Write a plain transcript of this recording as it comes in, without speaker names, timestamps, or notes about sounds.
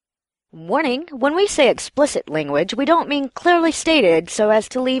Warning, when we say explicit language, we don't mean clearly stated so as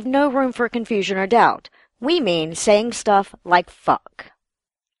to leave no room for confusion or doubt. We mean saying stuff like fuck.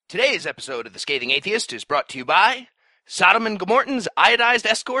 Today's episode of The Scathing Atheist is brought to you by Sodom and Gomorton's iodized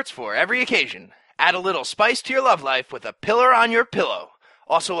escorts for every occasion. Add a little spice to your love life with a pillar on your pillow.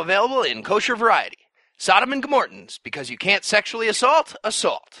 Also available in kosher variety. Sodom and Gomorton's, because you can't sexually assault.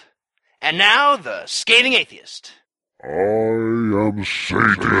 And now, The Scathing Atheist. I am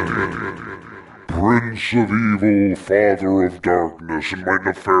Satan, Prince of Evil, Father of Darkness, and my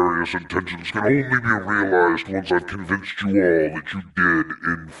nefarious intentions can only be realized once I've convinced you all that you did,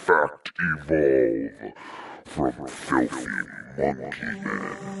 in fact, evolve from filthy monkey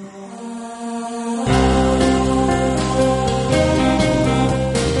men.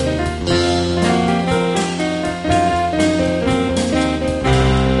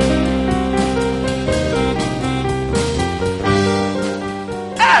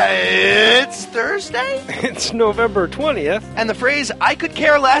 It's Thursday? It's November 20th. And the phrase, I could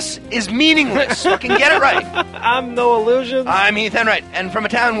care less, is meaningless. Fucking get it right. I'm No Illusions. I'm Heath Enright. And from a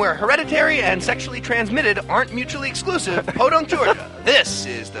town where hereditary and sexually transmitted aren't mutually exclusive, Podunk, Georgia, this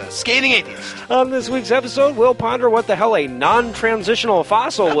is The Scathing Atheist. On this week's episode, we'll ponder what the hell a non-transitional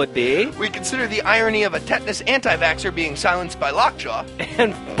fossil would be. We consider the irony of a tetanus anti-vaxer being silenced by lockjaw.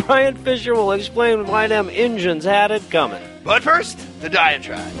 And Bryan Fischer will explain why them injuns had it coming. But first, the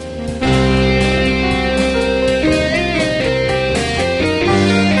diatribe.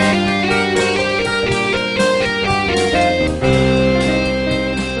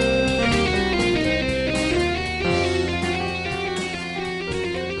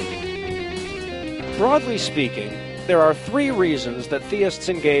 Broadly speaking, there are three reasons that theists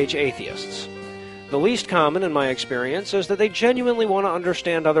engage atheists. The least common, in my experience, is that they genuinely want to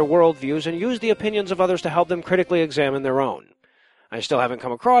understand other worldviews and use the opinions of others to help them critically examine their own. I still haven't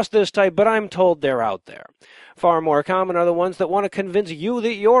come across this type, but I'm told they're out there. Far more common are the ones that want to convince you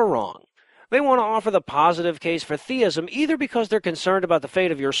that you're wrong. They want to offer the positive case for theism either because they're concerned about the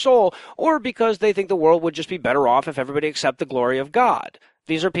fate of your soul or because they think the world would just be better off if everybody accepted the glory of God.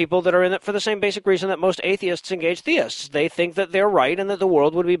 These are people that are in it for the same basic reason that most atheists engage theists. They think that they're right and that the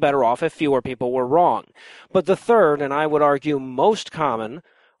world would be better off if fewer people were wrong. But the third, and I would argue most common,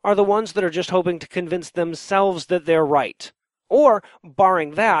 are the ones that are just hoping to convince themselves that they're right. Or,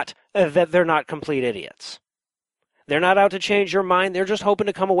 barring that, that they're not complete idiots. They're not out to change your mind. They're just hoping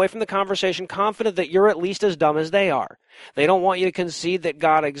to come away from the conversation confident that you're at least as dumb as they are. They don't want you to concede that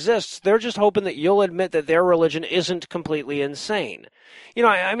God exists. They're just hoping that you'll admit that their religion isn't completely insane. You know,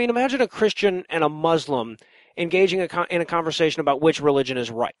 I mean, imagine a Christian and a Muslim engaging in a conversation about which religion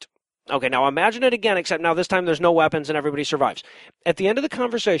is right. Okay, now imagine it again, except now this time there's no weapons and everybody survives. At the end of the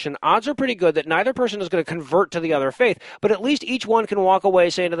conversation, odds are pretty good that neither person is going to convert to the other faith, but at least each one can walk away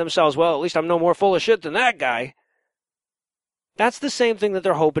saying to themselves, well, at least I'm no more full of shit than that guy. That's the same thing that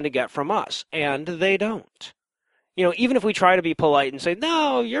they're hoping to get from us, and they don't. You know, even if we try to be polite and say,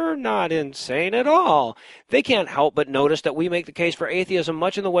 no, you're not insane at all, they can't help but notice that we make the case for atheism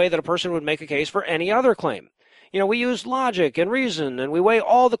much in the way that a person would make a case for any other claim. You know, we use logic and reason, and we weigh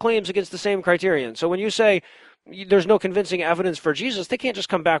all the claims against the same criterion. So when you say there's no convincing evidence for Jesus, they can't just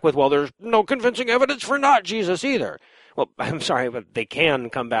come back with, well, there's no convincing evidence for not Jesus either. Well, I'm sorry, but they can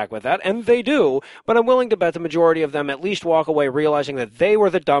come back with that, and they do, but I'm willing to bet the majority of them at least walk away realizing that they were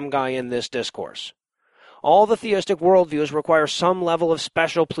the dumb guy in this discourse. All the theistic worldviews require some level of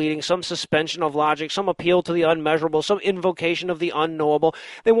special pleading, some suspension of logic, some appeal to the unmeasurable, some invocation of the unknowable.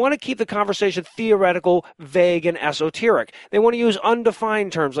 They want to keep the conversation theoretical, vague, and esoteric. They want to use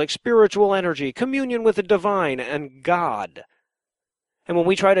undefined terms like spiritual energy, communion with the divine, and God. And when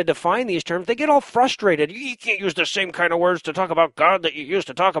we try to define these terms, they get all frustrated. You can't use the same kind of words to talk about God that you use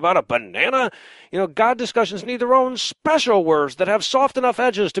to talk about a banana. You know, God discussions need their own special words that have soft enough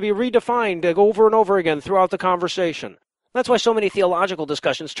edges to be redefined over and over again throughout the conversation. That's why so many theological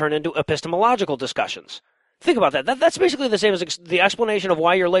discussions turn into epistemological discussions. Think about that. That's basically the same as the explanation of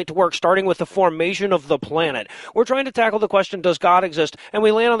why you're late to work, starting with the formation of the planet. We're trying to tackle the question, does God exist? And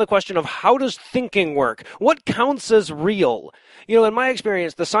we land on the question of, how does thinking work? What counts as real? You know, in my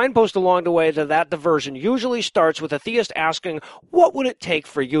experience, the signpost along the way to that diversion usually starts with a theist asking, what would it take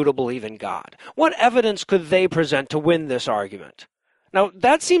for you to believe in God? What evidence could they present to win this argument? Now,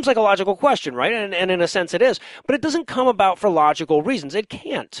 that seems like a logical question, right? And in a sense it is. But it doesn't come about for logical reasons. It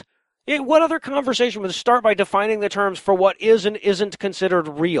can't. What other conversation would start by defining the terms for what is and isn't considered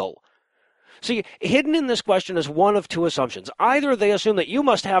real? See, hidden in this question is one of two assumptions. Either they assume that you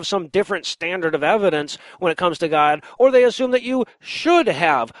must have some different standard of evidence when it comes to God, or they assume that you should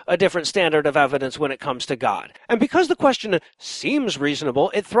have a different standard of evidence when it comes to God. And because the question seems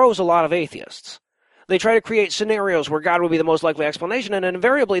reasonable, it throws a lot of atheists. They try to create scenarios where God would be the most likely explanation, and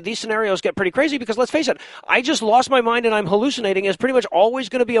invariably these scenarios get pretty crazy because, let's face it, I just lost my mind and I'm hallucinating is pretty much always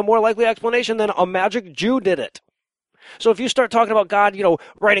going to be a more likely explanation than a magic Jew did it. So if you start talking about God,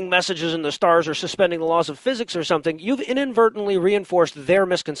 writing messages in the stars or suspending the laws of physics or something, you've inadvertently reinforced their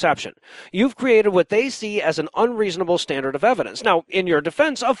misconception. You've created what they see as an unreasonable standard of evidence. Now, in your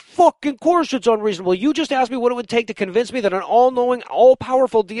defense, of fucking course it's unreasonable. You just asked me what it would take to convince me that an all-knowing,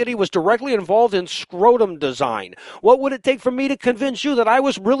 all-powerful deity was directly involved in scrotum design. What would it take for me to convince you that I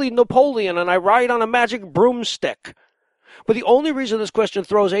was really Napoleon and I ride on a magic broomstick? But the only reason this question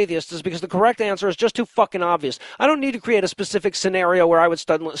throws atheists is because the correct answer is just too fucking obvious. I don't need to create a specific scenario where I would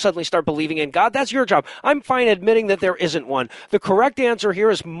suddenly start believing in God. That's your job. I'm fine admitting that there isn't one. The correct answer here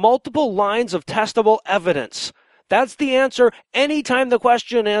is multiple lines of testable evidence. That's the answer anytime the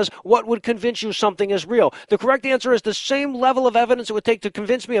question is, what would convince you something is real? The correct answer is the same level of evidence it would take to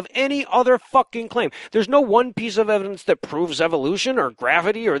convince me of any other fucking claim. There's no one piece of evidence that proves evolution or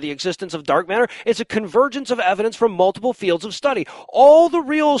gravity or the existence of dark matter. It's a convergence of evidence from multiple fields of study. All the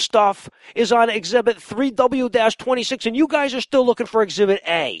real stuff is on Exhibit 3W-26, and you guys are still looking for Exhibit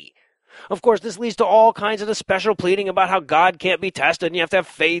A. Of course, this leads to all kinds of the special pleading about how God can't be tested and you have to have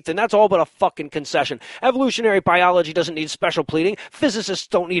faith, and that's all but a fucking concession. Evolutionary biology doesn't need special pleading. Physicists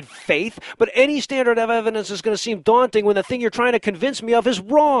don't need faith. But any standard of evidence is going to seem daunting when the thing you're trying to convince me of is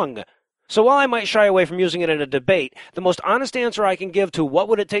wrong. So while I might shy away from using it in a debate, the most honest answer I can give to what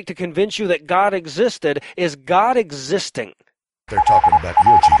would it take to convince you that God existed is God existing. They're talking about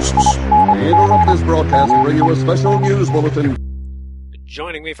your Jesus. We interrupt this broadcast to bring you a special news bulletin.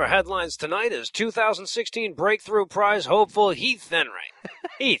 Joining me for headlines tonight is 2016 Breakthrough Prize hopeful Heath Enright.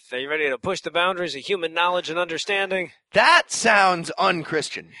 Heath, are you ready to push the boundaries of human knowledge and understanding? That sounds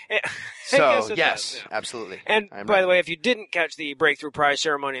unchristian. So, yes, does, yeah. Absolutely. And, by the way, if you didn't catch the Breakthrough Prize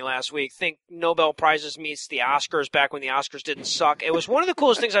ceremony last week, think Nobel Prizes meets the Oscars back when the Oscars didn't suck. It was one of the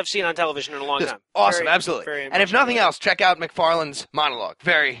coolest things I've seen on television in a long time. Awesome, absolutely. And if nothing else, check out McFarlane's monologue.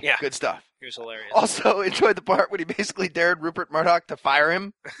 Very good stuff. He was hilarious. Also, enjoyed the part when he basically dared Rupert Murdoch to fire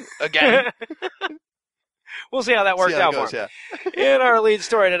him again. We'll see how that worked out for him. Yeah. In our lead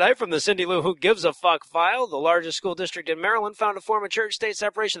story tonight from the Cindy Lou Who Gives a Fuck file, the largest school district in Maryland found a form of church-state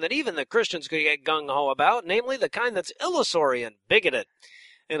separation that even the Christians could get gung-ho about, namely the kind that's illusory and bigoted.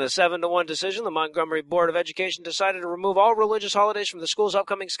 In a 7-1 decision, the Montgomery Board of Education decided to remove all religious holidays from the school's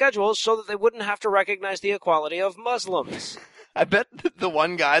upcoming schedules so that they wouldn't have to recognize the equality of Muslims. I bet the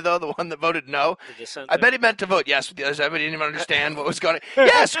one guy, though, the one that voted no, I bet he meant to vote yes with the others. Everybody didn't even understand what was going on.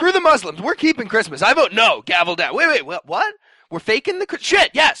 Yeah, screw the Muslims. We're keeping Christmas. I vote no. Gavel down. Wait, what? We're faking the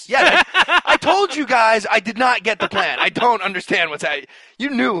shit. Yes. I told you guys I did not get the plan. I don't understand what's happening. You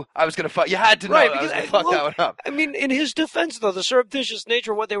knew I was going to fuck. You had to know I was going to fuck that one up. I mean, in his defense, though, the surreptitious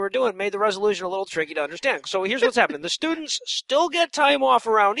nature of what they were doing made the resolution a little tricky to understand. So here's what's happening. The students still get time off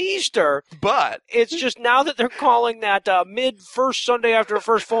around Easter, but it's just now that they're calling that mid-first Sunday after the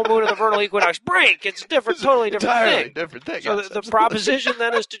first full moon of the vernal equinox break. It's different, totally different entirely thing. Different thing. So yes, the proposition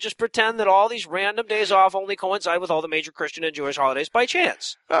then is to just pretend that all these random days off only coincide with all the major Christian and Jewish holidays by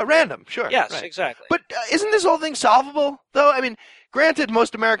chance. Random, sure. Yes, right. Exactly. But isn't this whole thing solvable, though? I mean, granted,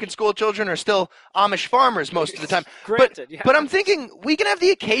 most American school children are still Amish farmers most of the time. But I'm thinking we can have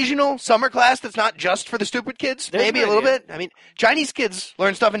the occasional summer class that's not just for the stupid kids, maybe a little bit. I mean, Chinese kids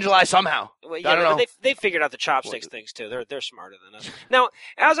learn stuff in July somehow. Well, yeah, I don't know. They figured out the chopsticks things, too. They're smarter than us. Now,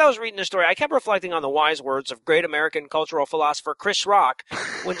 as I was reading this story, I kept reflecting on the wise words of great American cultural philosopher Chris Rock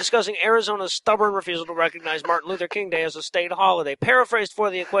when discussing Arizona's stubborn refusal to recognize Martin Luther King Day as a state holiday. Paraphrased for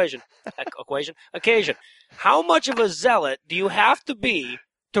the occasion. How much of a zealot do you have to be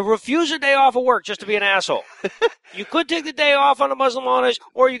to refuse a day off of work just to be an asshole? You could take the day off on a Muslim holidays,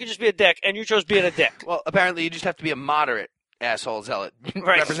 or you could just be a dick, and you chose being a dick. Well, apparently you just have to be a moderate asshole zealot,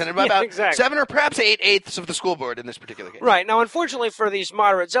 represented by about 7 or perhaps 8/8 of the school board in this particular case. Right. Now, unfortunately for these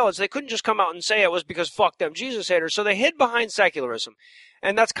moderate zealots, they couldn't just come out and say it was because fuck them Jesus haters, so they hid behind secularism.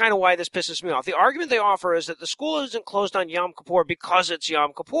 And that's kind of why this pisses me off. The argument they offer is that the school isn't closed on Yom Kippur because it's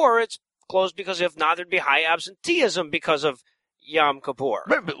Yom Kippur. It's closed because if not, there'd be high absenteeism because of Yom Kippur.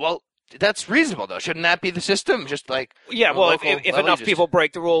 Right, but, well, that's reasonable, though. Shouldn't that be the system? Just like, yeah, well, if enough people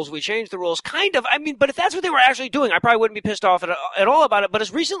break the rules, we change the rules. Kind of. I mean, but if that's what they were actually doing, I probably wouldn't be pissed off at all about it. But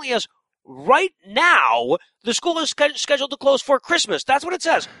as recently as Right now, the school is scheduled to close for Christmas. That's what it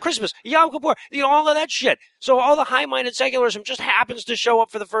says. Christmas, Yom Kippur, all of that shit. So all the high-minded secularism just happens to show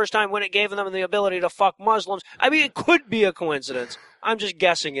up for the first time when it gave them the ability to fuck Muslims. I mean, it could be a coincidence. I'm just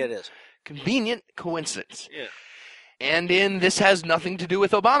guessing it is. Convenient coincidence. Yeah. And in This Has Nothing to Do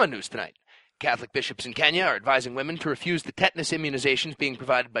with Obama news tonight, Catholic bishops in Kenya are advising women to refuse the tetanus immunizations being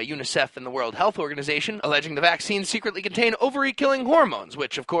provided by UNICEF and the World Health Organization, alleging the vaccines secretly contain ovary-killing hormones,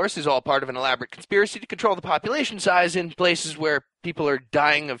 which, of course, is all part of an elaborate conspiracy to control the population size in places where people are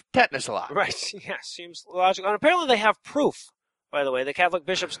dying of tetanus a lot. Right. Yeah, seems logical. And apparently they have proof, by the way. The Catholic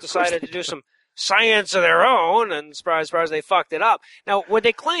bishops decided to do some science of their own, and surprise, surprise, they fucked it up. Now, what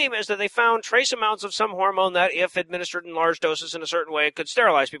they claim is that they found trace amounts of some hormone that, if administered in large doses in a certain way, could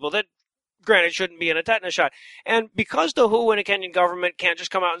sterilize people. That, granted, shouldn't be in a tetanus shot. And because the WHO and the Kenyan government can't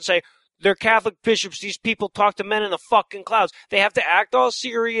just come out and say, they're Catholic bishops, these people talk to men in the fucking clouds, they have to act all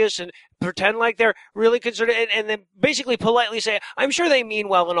serious and pretend like they're really concerned, and then basically politely say, I'm sure they mean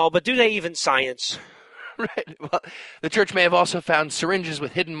well and all, but do they even science? Right. Well, the church may have also found syringes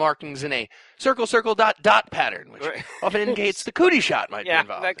with hidden markings in a circle, circle, dot, dot pattern, which often indicates the cootie shot might be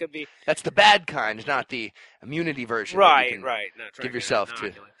involved. Yeah, that could be. That's the bad kind, not the immunity version. Right. Give yourself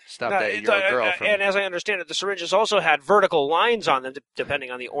to stop that 8-year-old girl from... And as I understand it, the syringes also had vertical lines on them, depending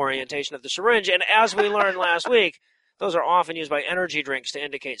on the orientation of the syringe. And as we learned last week, those are often used by energy drinks to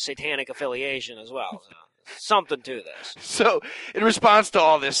indicate satanic affiliation as well. So. Something to this. So, in response to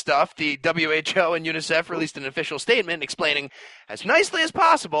all this stuff, the WHO and UNICEF released an official statement explaining, as nicely as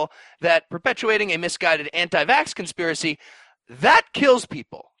possible, that perpetuating a misguided anti-vax conspiracy, that kills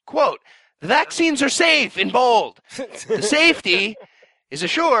people. Quote, the vaccines are safe, in bold. The safety is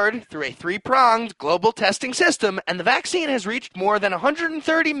assured through a 3-pronged global testing system, and the vaccine has reached more than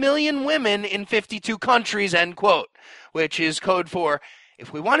 130 million women in 52 countries, end quote, which is code for,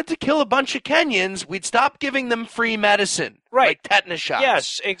 if we wanted to kill a bunch of Kenyans, we'd stop giving them free medicine. Right. Like tetanus shots.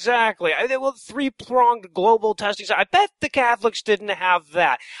 Yes, exactly. Well, 3-pronged global testing. I bet the Catholics didn't have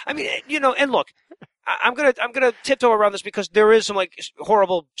that. I mean, and look, I'm gonna tiptoe around this because there is some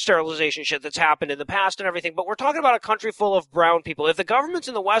horrible sterilization shit that's happened in the past and everything, but we're talking about a country full of brown people. If the governments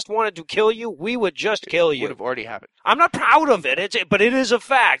in the West wanted to kill you, we would just kill you. It would have already happened. I'm not proud of it, but it is a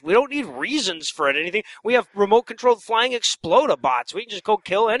fact. We don't need reasons for it, anything. We have remote-controlled flying explodobots. We can just go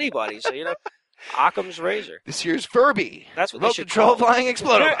kill anybody. So, Occam's razor. This year's Furby. That's what they should Remote-controlled call flying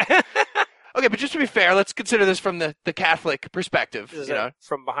explodobot. Okay, but just to be fair, let's consider this from the Catholic perspective. Is that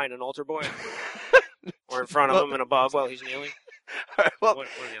from behind an altar boy? Or in front of him and above while he's kneeling? All right, well,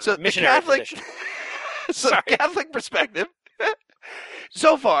 so the Catholic perspective,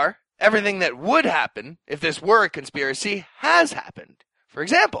 so far, everything that would happen if this were a conspiracy has happened. For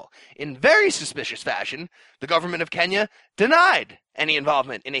example, in very suspicious fashion, the government of Kenya denied any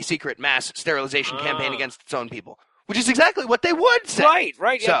involvement in a secret mass sterilization campaign against its own people. Which is exactly what they would say.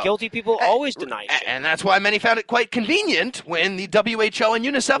 Right. Yeah, guilty people always deny shit. And that's why many found it quite convenient when the WHO and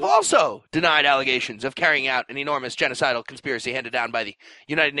UNICEF also denied allegations of carrying out an enormous genocidal conspiracy handed down by the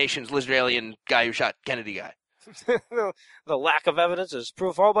United Nations lizard alien guy who shot Kennedy guy. The lack of evidence is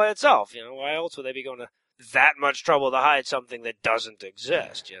proof all by itself. Why else would they be going to that much trouble to hide something that doesn't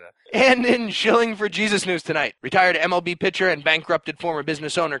exist, And in Shilling for Jesus news tonight, retired MLB pitcher and bankrupted former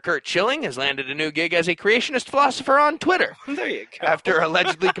business owner Curt Schilling has landed a new gig as a creationist philosopher on Twitter. There you go. After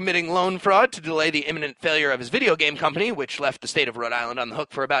allegedly committing loan fraud to delay the imminent failure of his video game company, which left the state of Rhode Island on the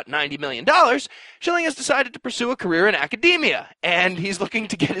hook for about $90 million, Schilling has decided to pursue a career in academia, and he's looking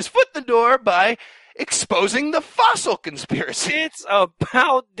to get his foot in the door by exposing the fossil conspiracy. It's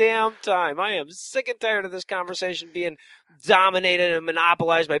about damn time. I am sick and tired of this conversation being dominated and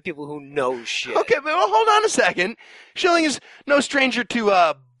monopolized by people who know shit. Okay, but hold on a second. Schilling is no stranger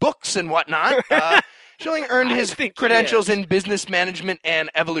to books and whatnot. Schilling earned his credentials in business management and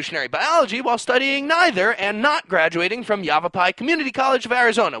evolutionary biology while studying neither and not graduating from Yavapai Community College of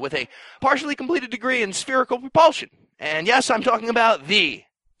Arizona with a partially completed degree in spherical propulsion. And yes, I'm talking about the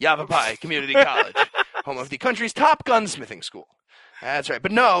Yavapai Community College, home of the country's top gunsmithing school. That's right.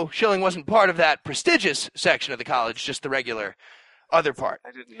 But no, Schilling wasn't part of that prestigious section of the college, just the regular other part. I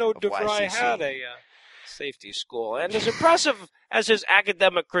didn't know DeVry had a safety school. And as impressive as his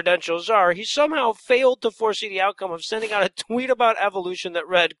academic credentials are, he somehow failed to foresee the outcome of sending out a tweet about evolution that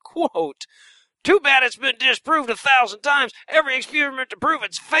read, quote, "Too bad it's been disproved 1,000 times. Every experiment to prove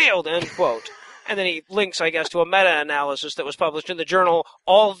it's failed," end quote. And then he links, I guess, to a meta-analysis that was published in the journal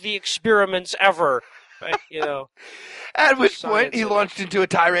All the Experiments Ever. Right? At which point he launched into a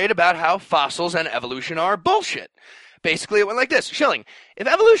tirade about how fossils and evolution are bullshit. Basically, it went like this. Schilling, if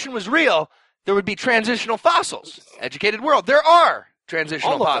evolution was real, there would be transitional fossils. Educated world, there are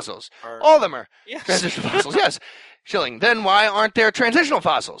transitional All of them fossils. are- All of them are Yes. transitional fossils, yes. Schilling, then why aren't there transitional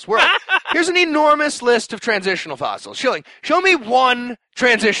fossils? World, here's an enormous list of transitional fossils. Schilling, show me one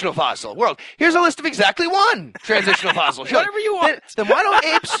transitional fossil. World, here's a list of exactly one transitional fossil. Schilling, Whatever you want. Then why don't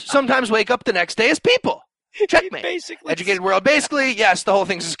apes sometimes wake up the next day as people? Checkmate. Basically. Educated world. Basically, yes, the whole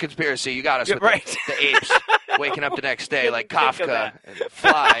thing's a conspiracy. You got us with right. the apes waking up the next day like Didn't think of Kafka that. and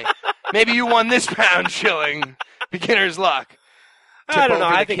Fly. Maybe you won this round, Schilling. Beginner's luck. I don't know.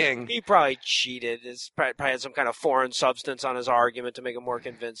 over I the think king. he probably cheated. He's probably had some kind of foreign substance on his argument to make it more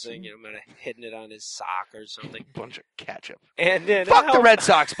convincing. Might have hidden it on his sock or something. Bunch of ketchup. And then Fuck the Red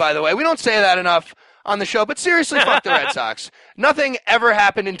Sox, by the way. We don't say that enough on the show, but seriously, fuck the Red Sox. Nothing ever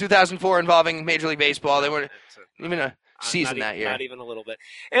happened in 2004 involving Major League Baseball. They weren't even a season that year. Not even a little bit.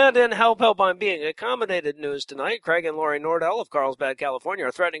 And in Help I'm Being Accommodated news tonight, Craig and Lori Nordell of Carlsbad, California,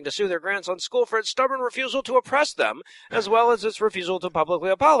 are threatening to sue their grandson's school for its stubborn refusal to oppress them, as well as its refusal to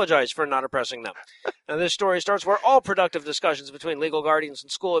publicly apologize for not oppressing them. Now, this story starts where all productive discussions between legal guardians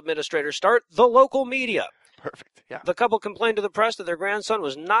and school administrators start: the local media. Perfect. Yeah. The couple complained to the press that their grandson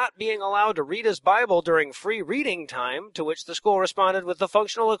was not being allowed to read his Bible during free reading time, to which the school responded with the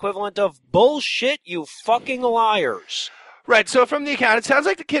functional equivalent of, "Bullshit, you fucking liars." Right, so from the account, it sounds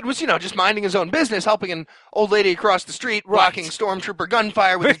like the kid was, just minding his own business, helping an old lady across the street, blocking stormtrooper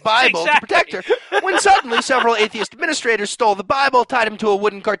gunfire with his Bible to protect her, when suddenly several atheist administrators stole the Bible, tied him to a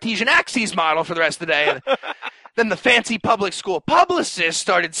wooden Cartesian axis model for the rest of the day, and then the fancy public school publicist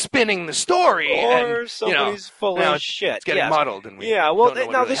started spinning the story. Or and, somebody's full now of shit. It's getting Yes. muddled. And we Yeah, well, don't know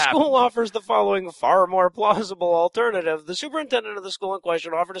what now really the happened. school offers the following far more plausible alternative. The superintendent of the school in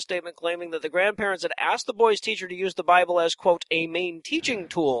question offered a statement claiming that the grandparents had asked the boy's teacher to use the Bible as, quote, a main teaching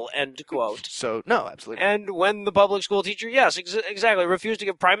tool, end quote. So, no, absolutely. And when the public school teacher, yes, exactly, refused to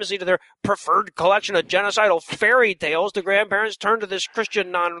give primacy to their preferred collection of genocidal fairy tales, the grandparents turned to this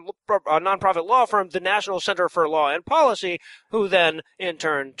Christian nonprofit law firm, the National Center for Law and Policy, who then, in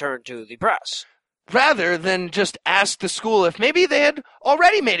turn, turned to the press. Rather than just ask the school if maybe they had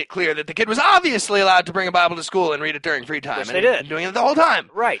already made it clear that the kid was obviously allowed to bring a Bible to school and read it during free time. Yes, and they did. and doing it the whole time.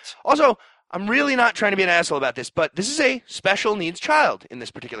 Right. Also, I'm really not trying to be an asshole about this, but this is a special needs child in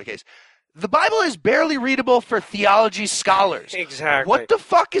this particular case. The Bible is barely readable for theology scholars. Exactly. What the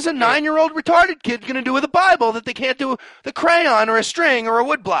fuck is a 9-year-old retarded kid going to do with a Bible that they can't do the crayon or a string or a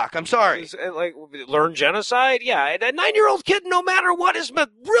woodblock? I'm sorry. Like, learn genocide? Yeah, a 9-year-old kid, no matter what, is a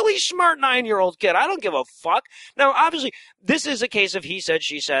really smart 9-year-old kid. I don't give a fuck. Now, obviously, this is a case of he said,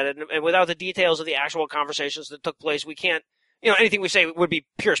 she said, and without the details of the actual conversations that took place, we can't, anything we say would be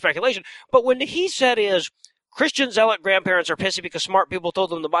pure speculation. But when he said is, Christian zealot grandparents are pissy because smart people told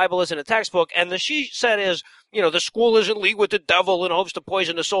them the Bible isn't a textbook, and the she said is, the school is in league with the devil and hopes to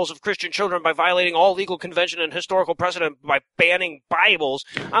poison the souls of Christian children by violating all legal convention and historical precedent by banning Bibles,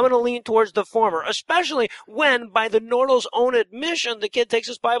 I'm going to lean towards the former, especially when, by the Nordell's own admission, the kid takes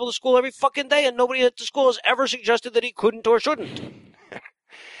his Bible to school every fucking day, and nobody at the school has ever suggested that he couldn't or shouldn't.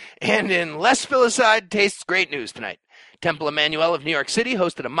 And in less filicide tastes great news tonight. Temple Emmanuel of New York City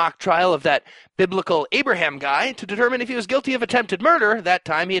hosted a mock trial of that biblical Abraham guy to determine if he was guilty of attempted murder that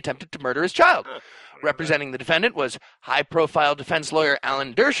time he attempted to murder his child. Representing the defendant was high-profile defense lawyer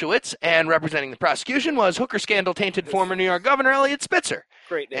Alan Dershowitz, and representing the prosecution was hooker scandal-tainted former New York Governor Elliot Spitzer.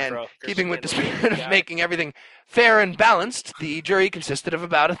 Great intro. And keeping with the spirit of making everything fair and balanced, the jury consisted of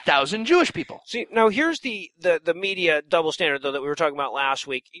about 1,000 Jewish people. See, now here's the media double standard, though, that we were talking about last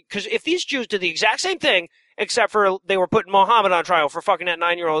week. Because if these Jews did the exact same thing, except for they were putting Mohammed on trial for fucking that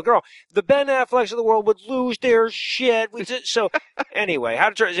 9-year-old girl, the Ben Afflecks of the world would lose their shit. So, anyway,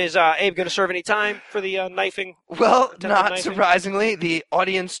 is Abe going to serve any time for the knifing? Well, not knifing? surprisingly, the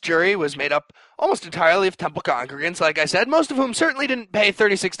audience jury was made up almost entirely of temple congregants, like I said, most of whom certainly didn't pay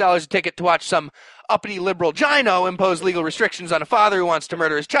 $36 a ticket to watch some uppity liberal gino impose legal restrictions on a father who wants to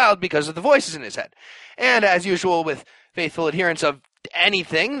murder his child because of the voices in his head. And as usual with faithful adherents of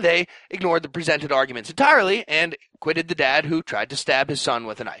anything, they ignored the presented arguments entirely and acquitted the dad who tried to stab his son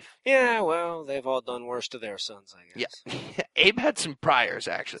with a knife. Yeah, well, they've all done worse to their sons, I guess. Yeah. Abe had some priors,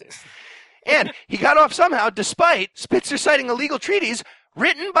 actually. And he got off somehow, despite Spitzer citing a legal treatise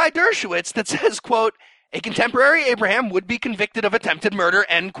written by Dershowitz that says, quote, a contemporary Abraham would be convicted of attempted murder,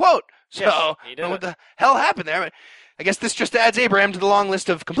 end quote. So, Yes, I don't know what the hell happened there. But I guess this just adds Abraham to the long list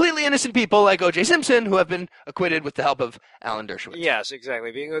of completely innocent people like O.J. Simpson who have been acquitted with the help of Alan Dershowitz. Yes,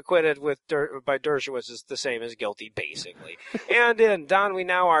 exactly. Being acquitted by Dershowitz is the same as guilty, basically. And in Don We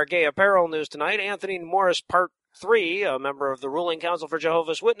Now Are Gay Apparel news tonight, Anthony Morris Part 3, a member of the ruling council for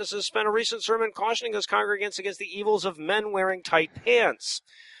Jehovah's Witnesses, spent a recent sermon cautioning his congregants against the evils of men wearing tight pants.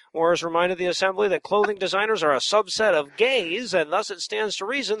 Morris reminded the assembly that clothing designers are a subset of gays, and thus it stands to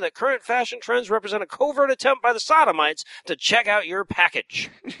reason that current fashion trends represent a covert attempt by the sodomites to check out your package.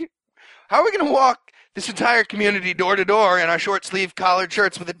 How are we going to walk this entire community door to door in our short-sleeve collared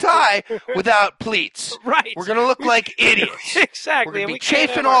shirts with a tie without pleats? Right. We're going to look like idiots. Exactly. We're going to be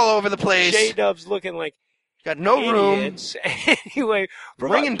chafing all over the place. J-dubs looking like got no idiots. Anyway,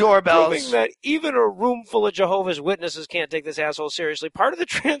 ringing doorbells. Proving that even a room full of Jehovah's Witnesses can't take this asshole seriously, part of the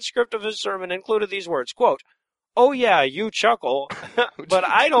transcript of his sermon included these words, quote, "Oh yeah, you chuckle, but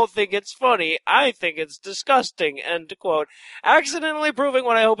I don't think it's funny. I think it's disgusting," end quote. Accidentally proving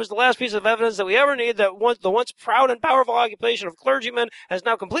what I hope is the last piece of evidence that we ever need, that the once proud and powerful occupation of clergyman has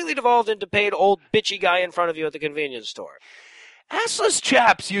now completely devolved into paid old bitchy guy in front of you at the convenience store. Assless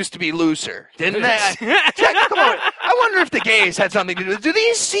chaps used to be looser, didn't they? Jack, come on. I wonder if the gays had something to do with it. Do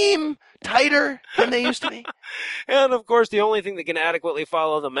these seem tighter than they used to be? And, of course, the only thing that can adequately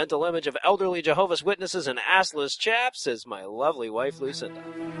follow the mental image of elderly Jehovah's Witnesses and assless chaps is my lovely wife, Lucinda.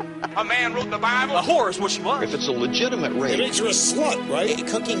 A man wrote the Bible. A whore is what she was. If it's a legitimate rape, It makes you a slut, right?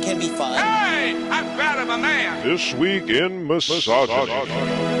 Cooking can be fun. Hey, I'm proud of a man. This week in misogyny.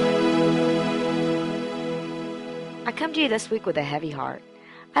 I come to you this week with a heavy heart.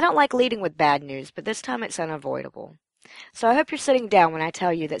 I don't like leading with bad news, but this time it's unavoidable. So I hope you're sitting down when I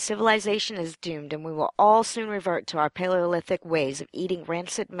tell you that civilization is doomed and we will all soon revert to our Paleolithic ways of eating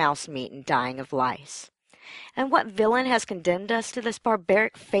rancid mouse meat and dying of lice. And what villain has condemned us to this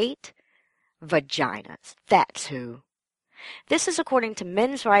barbaric fate? Vaginas. That's who. This is according to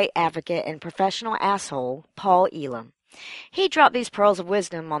men's right advocate and professional asshole Paul Elam. He dropped these pearls of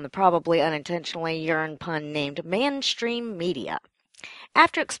wisdom on the probably unintentionally urine pun named mainstream media.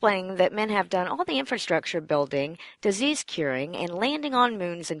 After explaining that men have done all the infrastructure building, disease curing, and landing on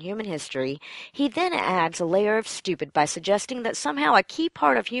moons in human history, he then adds a layer of stupid by suggesting that somehow a key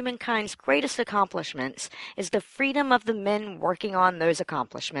part of humankind's greatest accomplishments is the freedom of the men working on those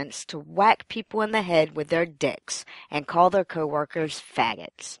accomplishments to whack people in the head with their dicks and call their coworkers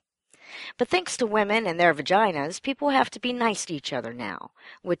faggots. But thanks to women and their vaginas, people have to be nice to each other now,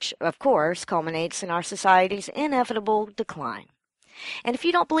 which, of course, culminates in our society's inevitable decline. And if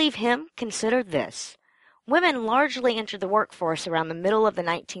you don't believe him, consider this. Women largely entered the workforce around the middle of the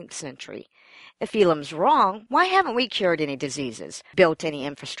 19th century. If Elam's wrong, why haven't we cured any diseases, built any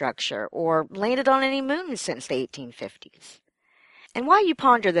infrastructure, or landed on any moons since the 1850s? And while you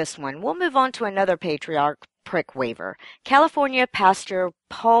ponder this one, we'll move on to another patriarch prick waver, California pastor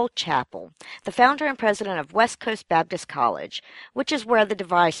Paul Chappell, the founder and president of West Coast Baptist College, which is where the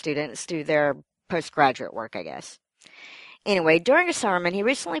DeVry students do their postgraduate work, I guess. Anyway, during a sermon he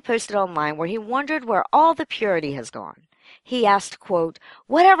recently posted online where he wondered where all the purity has gone. He asked, quote,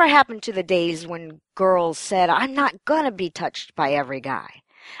 "Whatever happened to the days when girls said, 'I'm not gonna be touched by every guy.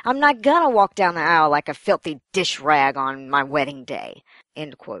 I'm not gonna walk down the aisle like a filthy dish rag on my wedding day,'"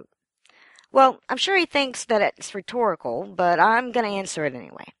 end quote. Well, I'm sure he thinks that it's rhetorical, but I'm going to answer it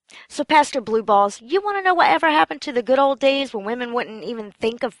anyway. So, Pastor Blueballs, you want to know whatever happened to the good old days when women wouldn't even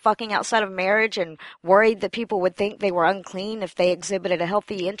think of fucking outside of marriage and worried that people would think they were unclean if they exhibited a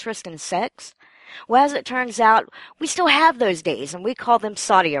healthy interest in sex? Well, as it turns out, we still have those days, and we call them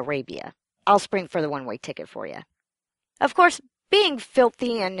Saudi Arabia. I'll spring for the one-way ticket for you. Of course, being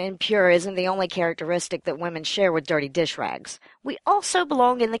filthy and impure isn't the only characteristic that women share with dirty dish rags. We also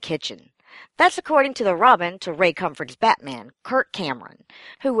belong in the kitchen. That's according to the Robin to Ray Comfort's Batman, Kirk Cameron,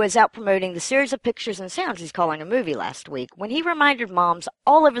 who was out promoting the series of pictures and sounds he's calling a movie last week when he reminded moms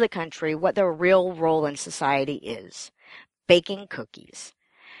all over the country what their real role in society is: baking cookies.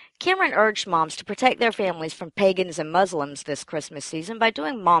 Cameron urged moms to protect their families from pagans and Muslims this Christmas season by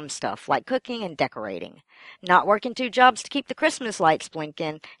doing mom stuff like cooking and decorating. Not working 2 jobs to keep the Christmas lights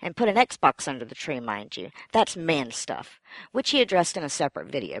blinking and put an Xbox under the tree, mind you. That's man stuff, which he addressed in a separate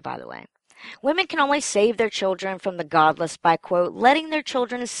video, by the way. Women can only save their children from the godless by, quote, letting their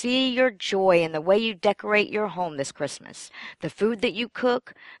children see your joy in the way you decorate your home this Christmas, the food that you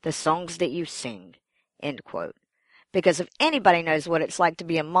cook, the songs that you sing, end quote. Because if anybody knows what it's like to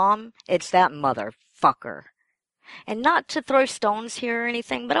be a mom, it's that motherfucker. And not to throw stones here or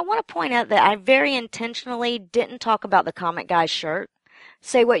anything, but I want to point out that I very intentionally didn't talk about the comic guy's shirt.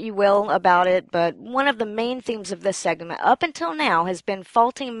 Say what you will about it, but one of the main themes of this segment up until now has been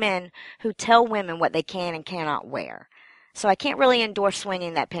faulting men who tell women what they can and cannot wear. So I can't really endorse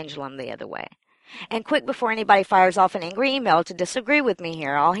swinging that pendulum the other way. And quick before anybody fires off an angry email to disagree with me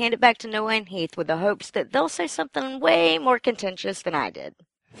here, I'll hand it back to Noah and Heath with the hopes that they'll say something way more contentious than I did.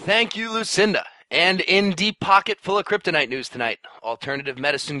 Thank you, Lucinda. And in Deep Pocket full of kryptonite news tonight, alternative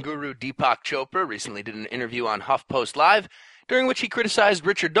medicine guru Deepak Chopra recently did an interview on HuffPost Live during which he criticized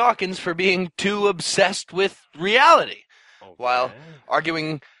Richard Dawkins for being too obsessed with reality. While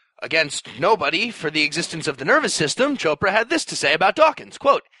arguing against nobody for the existence of the nervous system, Chopra had this to say about Dawkins,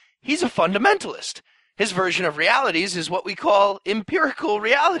 quote, "He's a fundamentalist. His version of realities is what we call empirical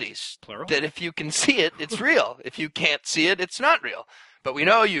realities. Plural? That if you can see it, it's real. If you can't see it, it's not real. But we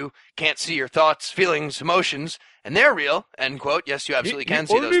know you can't see your thoughts, feelings, emotions, and they're real," end quote. Yes, you absolutely can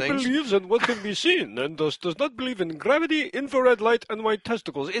see those things. He only believes in what can be seen and does not believe in gravity, infrared light, and white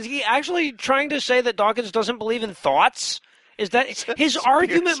testicles. Is he actually trying to say that Dawkins doesn't believe in thoughts? Is that his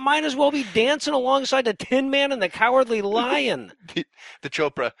argument might as well be dancing alongside the Tin Man and the Cowardly Lion? The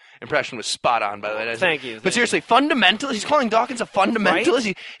Chopra impression was spot on, by the way. Thank you. But seriously, fundamentalist? He's calling Dawkins a fundamentalist?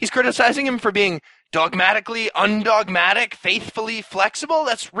 Right? He's criticizing him for being dogmatically undogmatic, faithfully flexible?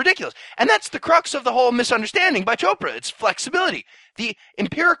 That's ridiculous. And that's the crux of the whole misunderstanding by Chopra. It's flexibility. The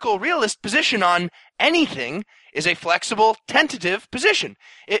empirical realist position on anything is a flexible, tentative position.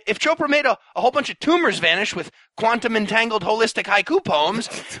 If Chopra made a whole bunch of tumors vanish with quantum-entangled holistic haiku poems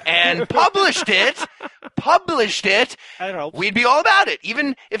and published it, we'd be all about it.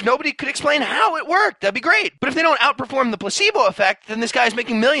 Even if nobody could explain how it worked, that'd be great. But if they don't outperform the placebo effect, then this guy's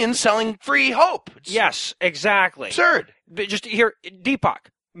making millions selling free hope. It's yes, exactly. absurd. But just here,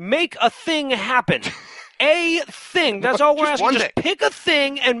 Deepak, make a thing happen. A thing. That's all we're Just asking. one Just thing. pick a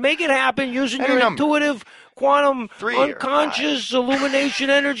thing and make it happen using Any your number. intuitive quantum 3 or unconscious illumination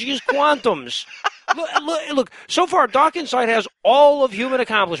energies quantums. Look, so far Dawkins' side has all of human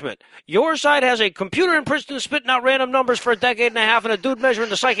accomplishment. Your side has a computer in Princeton spitting out random numbers for a decade and a half and a dude measuring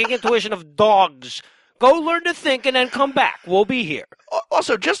the psychic intuition of dogs. Go learn to think and then come back. We'll be here.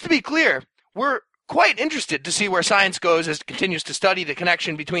 Also, just to be clear, we're quite interested to see where science goes as it continues to study the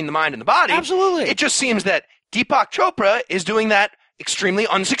connection between the mind and the body. Absolutely. It just seems that Deepak Chopra is doing that extremely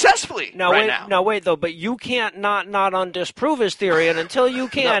unsuccessfully Now now. wait though, but you can't not undisprove his theory, and until you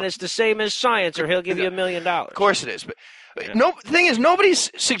can, No. It's the same as science, or he'll give you $1 million. Of course it is. But no, the thing is, nobody's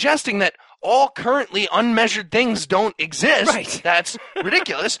suggesting that all currently unmeasured things don't exist. Right. That's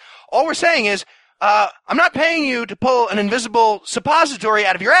ridiculous. All we're saying is, I'm not paying you to pull an invisible suppository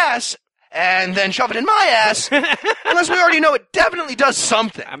out of your ass and then shove it in my ass, unless we already know it definitely does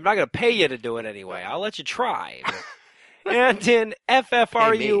something. I'm not going to pay you to do it anyway. I'll let you try. And in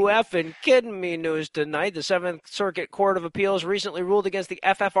FFRUF and kidding me news tonight, the Seventh Circuit Court of Appeals recently ruled against the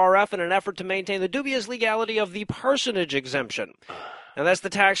FFRF in an effort to maintain the dubious legality of the parsonage exemption. Now, that's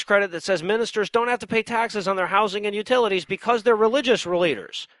the tax credit that says ministers don't have to pay taxes on their housing and utilities because they're religious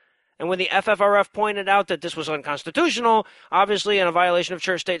leaders. And when the FFRF pointed out that this was unconstitutional, obviously in a violation of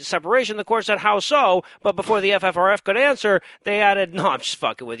church-state separation, the court said, how so? But before the FFRF could answer, they added, no, I'm just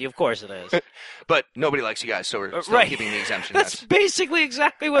fucking with you. Of course it is. But nobody likes you guys, so we're still Right. keeping the exemption. That's basically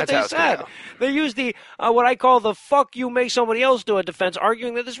exactly what that's they how it's gonna said. go. They used the, what I call the fuck you make somebody else do it defense,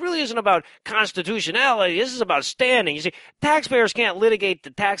 arguing that this really isn't about constitutionality. This is about standing. You see, taxpayers can't litigate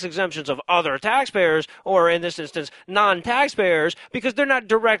the tax exemptions of other taxpayers, or in this instance, non-taxpayers, because they're not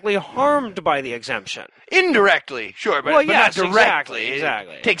directly harmed by the exemption. Indirectly, sure, but, Well, but yes, not directly.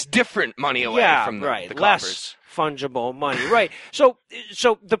 exactly. It takes different money away from the right. coffers. Less fungible money, right? So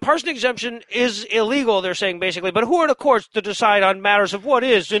the parson exemption is illegal. They're saying basically, but who are the courts to decide on matters of what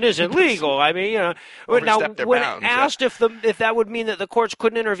is and isn't legal? I mean, now Overstep their when bounds, asked if that would mean that the courts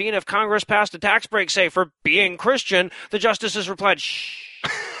couldn't intervene if Congress passed a tax break, say for being Christian, the justices replied, "Shh,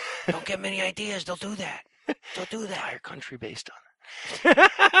 don't get many ideas. They'll do that. They'll do that." Entire country based on it.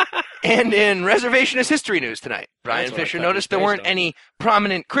 And in reservationist history news tonight, Bryan That's what I Fischer thought it was noticed there based weren't on. any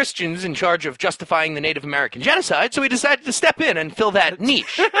prominent Christians in charge of justifying the Native American genocide, so he decided to step in and fill that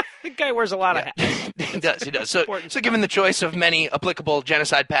niche. The guy wears a lot of hats. He does. So important. given the choice of many applicable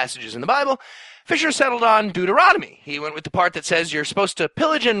genocide passages in the Bible, Fisher settled on Deuteronomy. He went with the part that says you're supposed to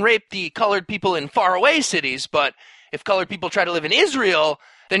pillage and rape the colored people in faraway cities, but if colored people try to live in Israel,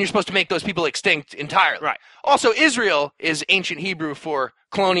 then you're supposed to make those people extinct entirely. Right. Also, Israel is ancient Hebrew for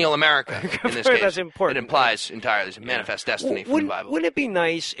colonial America in this case. That's important. It implies entirely it's a manifest destiny from the Bible. Wouldn't it be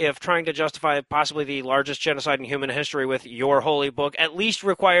nice if trying to justify possibly the largest genocide in human history with your holy book at least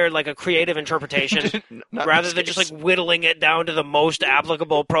required like a creative interpretation Not in rather this than just case. like whittling it down to the most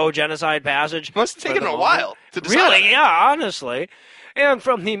applicable pro-genocide passage? Must have taken for the a while to decide. Really? Yeah, honestly. And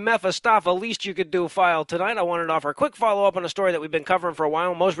from the Mephistopheles Least You Could Do file tonight, I wanted to offer a quick follow-up on a story that we've been covering for a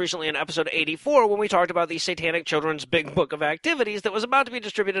while, most recently in episode 84 when we talked about the Satanic Children's Big Book of Activities that was about to be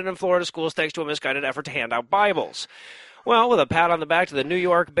distributed in Florida schools thanks to a misguided effort to hand out Bibles. Well, with a pat on the back to the New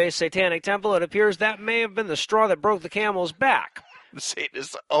York-based Satanic Temple, it appears that may have been the straw that broke the camel's back. The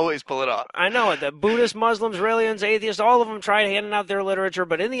Satanists always pull it off. I know it. The Buddhists, Muslims, Raelians, atheists, all of them tried handing out their literature,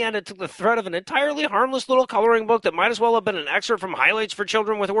 but in the end it took the threat of an entirely harmless little coloring book that might as well have been an excerpt from Highlights for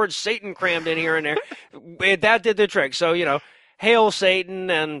Children with the word Satan crammed in here and there. That did the trick. So, hail Satan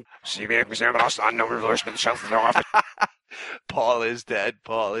and... Paul is dead.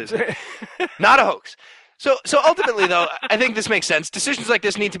 Paul is dead. Not a hoax. So ultimately, though, I think this makes sense. Decisions like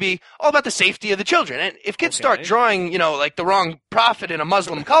this need to be all about the safety of the children. And if kids start drawing, like the wrong prophet in a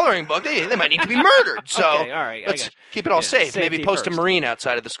Muslim coloring book, they might need to be murdered. So all right, let's keep it all safe. Maybe post first. a Marine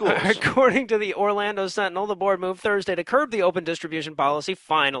outside of the schools. According to the Orlando Sentinel, the board moved Thursday to curb the open distribution policy,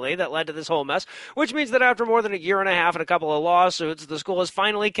 finally, that led to this whole mess, which means that after more than a year and a half and a couple of lawsuits, the school is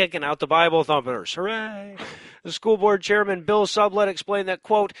finally kicking out the Bible thumpers. Hooray! The school board chairman, Bill Sublett, explained that,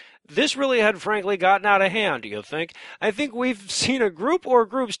 quote, this really had frankly gotten out of hand, do you think? I think we've seen a group or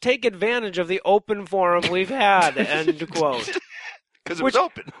groups take advantage of the open forum we've had, end quote. Because it was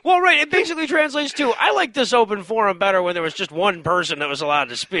open. Well, right. It basically translates to, I like this open forum better when there was just one person that was allowed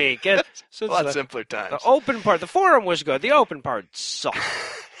to speak. So a lot simpler times. The open part, the forum was good. The open part sucked.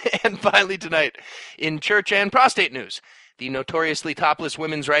 And finally tonight, in church and prostate news, the notoriously topless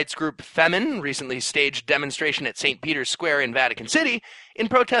women's rights group Femin recently staged demonstration at St. Peter's Square in Vatican City in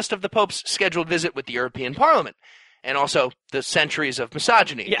protest of the Pope's scheduled visit with the European Parliament, and also the centuries of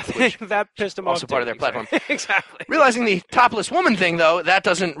misogyny. Yeah, that pissed them off. Also part of their platform. Exactly. Realizing the topless woman thing, though, that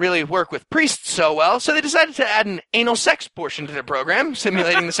doesn't really work with priests so well, so they decided to add an anal sex portion to their program,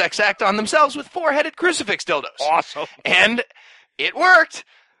 simulating the sex act on themselves with four-headed crucifix dildos. Awesome. And it worked.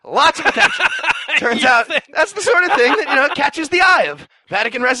 Lots of attention. Turns out that's the sort of thing that, catches the eye of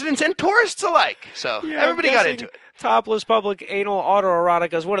Vatican residents and tourists alike. So everybody got into it. Topless public anal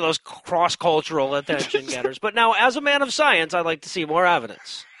autoerotica is one of those cross-cultural attention getters. But now, as a man of science, I'd like to see more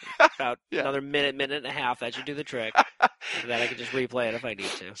evidence. About another minute and a half. That should do the trick. So that I can just replay it if I need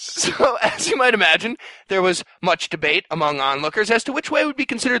to. So, as you might imagine, there was much debate among onlookers as to which way would be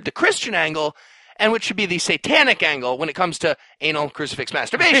considered the Christian angle and which should be the satanic angle when it comes to anal crucifix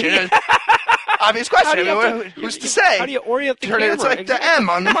masturbation. Obvious question. Who's to say? How do you orient the camera? It's like the M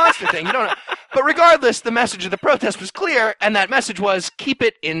on the monster thing. You don't know. But regardless, the message of the protest was clear, and that message was, keep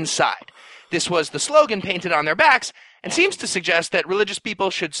it inside. This was the slogan painted on their backs, and seems to suggest that religious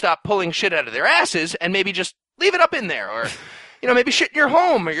people should stop pulling shit out of their asses and maybe just leave it up in there, or, maybe shit in your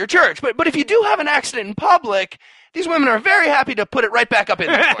home or your church. But if you do have an accident in public, these women are very happy to put it right back up in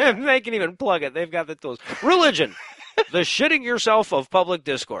there. They can even plug it. They've got the tools. Religion. The shitting yourself of public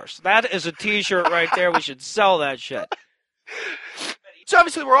discourse. That is a t-shirt right there. We should sell that shit. So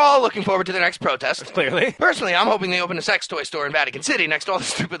obviously we're all looking forward to the next protest. Clearly. Personally, I'm hoping they open a sex toy store in Vatican City next to all the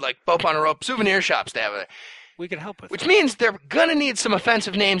stupid, Pope on a rope souvenir shops they have there. We can help with Which that. means they're gonna need some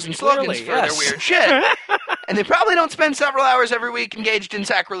offensive names and slogans Clearly, for their weird shit. And they probably don't spend several hours every week engaged in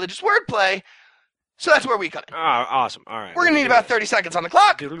sacrilegious wordplay. So that's where we come in. Oh, awesome. All right. We're going to need about 30 seconds on the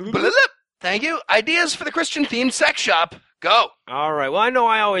clock. Thank you. Ideas for the Christian-themed sex shop. Go. All right. Well, I know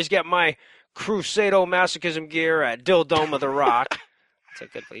I always get my Crusado masochism gear at Dildome of the Rock. It's a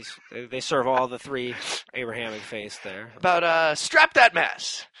good place. They serve all the three Abrahamic faiths there. About strap that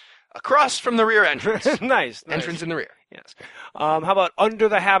mass across from the rear entrance. Nice. Entrance in the rear. Yes. How about under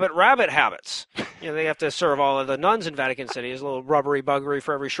the habit rabbit habits? They have to serve all of the nuns in Vatican City. There's a little rubbery buggery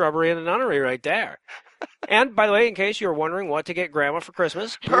for every shrubbery in the nunnery right there. And, by the way, in case you're wondering what to get Grandma for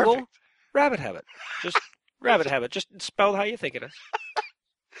Christmas, Google rabbit habit. Just rabbit habit. Just spelled how you think it is.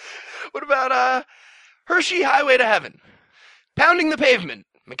 What about Hershey Highway to Heaven? Pounding the pavement.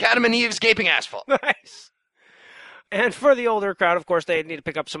 Macadam and Eve's gaping asphalt. Nice. And for the older crowd, of course, they need to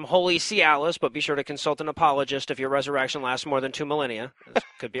pick up some Holy Cialis, but be sure to consult an apologist if your resurrection lasts more than 2 millennia. This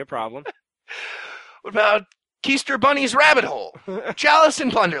could be a problem. What about Keister Bunny's Rabbit Hole? Chalice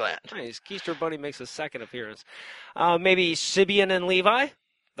in Plunderland. Nice. Keister Bunny makes a second appearance. Maybe Sibian and Levi,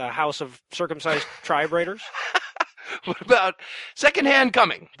 the House of Circumcised Tribe Raiders. What about Secondhand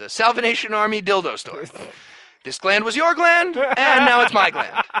Coming, the Salvation Army dildo store? This gland was your gland, and now it's my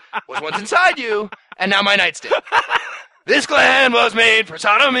gland. Was once inside you, and now my nightstick. This gland was made for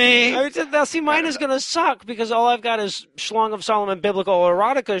sodomy. Now, see, mine is going to suck because all I've got is Schlong of Solomon Biblical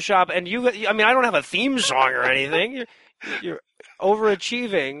Erotica Shop, and I don't have a theme song or anything. You're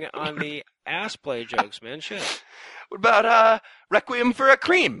overachieving on the ass play jokes, man. Shit. What about Requiem for a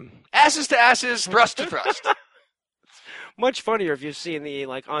Cream? Asses to asses, thrust to thrust. Much funnier if you've seen the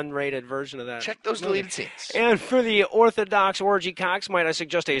unrated version of that. Check those deleted scenes. And for the Orthodox orgy cocks, might I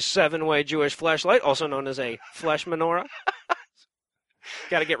suggest a 7-way Jewish fleshlight, also known as a flesh menorah?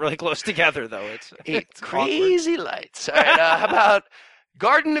 Got to get really close together, though. It's crazy awkward. Lights. All right, how about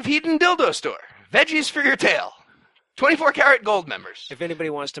Garden of Eden dildo store? Veggies for your tail. 24-karat gold members. If anybody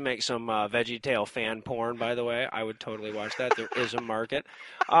wants to make some VeggieTale fan porn, by the way, I would totally watch that. There is a market.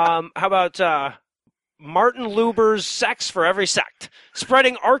 How about Martin Luber's Sex for Every Sect,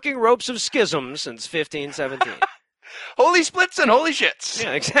 spreading arcing ropes of schism since 1517. Holy splits and holy shits.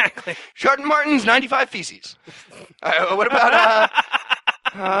 Yeah, exactly. Sharton Martin's 95 feces. What about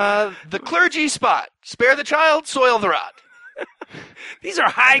the clergy spot? Spare the child, soil the rod. These are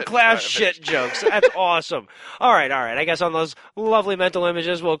high-class shit jokes. That's awesome. All right. I guess on those lovely mental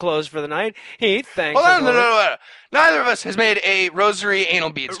images, we'll close for the night. Heath, thanks. Hold on, no. Neither of us has made a rosary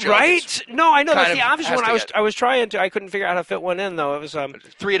anal beads joke. Right? No, I know. That's Kind the of obvious has one. to I was trying to. I couldn't figure out how to fit one in, though. It was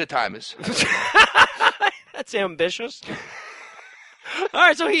 3 at a time is. That's ambitious. All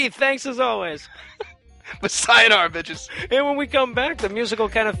right, so Heath, thanks as always. But sayonara, bitches. And when we come back, the music will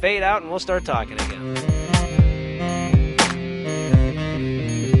kind of fade out, and we'll start talking again.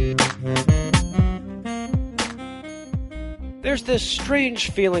 There's this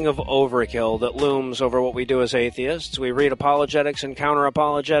strange feeling of overkill that looms over what we do as atheists. We read apologetics and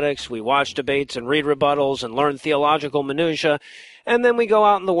counter-apologetics, we watch debates and read rebuttals and learn theological minutiae, and then we go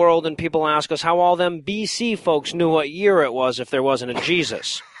out in the world and people ask us how all them BC folks knew what year it was if there wasn't a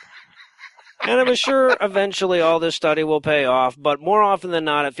Jesus. And I'm sure eventually all this study will pay off, but more often than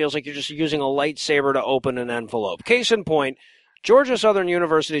not it feels like you're just using a lightsaber to open an envelope. Case in point, Georgia Southern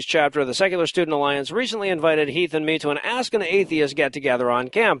University's chapter of the Secular Student Alliance recently invited Heath and me to an Ask an Atheist get-together on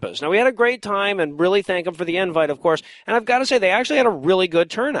campus. Now, we had a great time and really thank them for the invite, of course, and I've got to say, they actually had a really good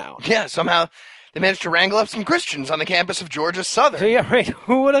turnout. Yeah, somehow they managed to wrangle up some Christians on the campus of Georgia Southern. Yeah, right.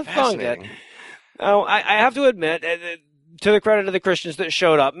 Who would have thunk it? Oh, I have to admit, to the credit of the Christians that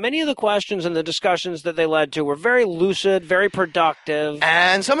showed up, many of the questions and the discussions that they led to were very lucid, very productive.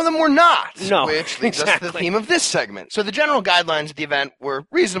 And some of them were not, No, which leads us exactly. to the theme of this segment. So the general guidelines at the event were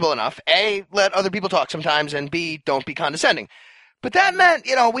reasonable enough. A, let other people talk sometimes, and B, don't be condescending. But that meant,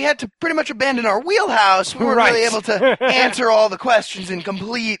 we had to pretty much abandon our wheelhouse. We weren't really able to answer all the questions in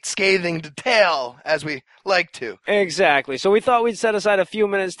complete scathing detail as we like to. Exactly. So we thought we'd set aside a few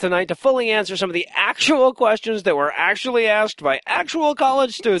minutes tonight to fully answer some of the actual questions that were actually asked by actual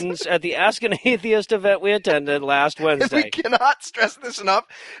college students at the Ask an Atheist event we attended last Wednesday. And we cannot stress this enough.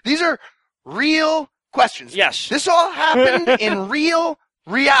 These are real questions. Yes. This all happened in real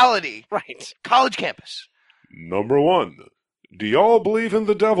reality. Right. College campus. Number 1. Do y'all believe in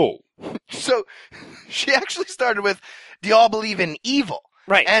the devil? So she actually started with, do y'all believe in evil?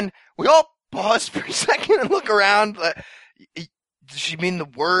 Right. And we all pause for a second and look around. Does she mean the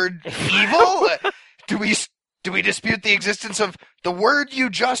word evil? Do we dispute the existence of the word you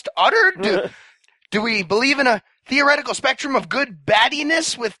just uttered? Do we believe in a theoretical spectrum of good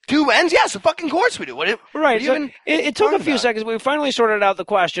baddiness with 2 ends? Yes, of fucking course we do. Right. So it took a few seconds, but we finally sorted out the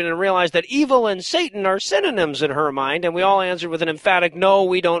question and realized that evil and Satan are synonyms in her mind, and we all answered with an emphatic, no,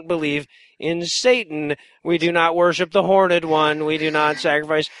 we don't believe in Satan. We do not worship the horned one. We do not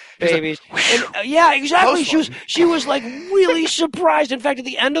sacrifice babies. Yeah, exactly. She was like really surprised. In fact, at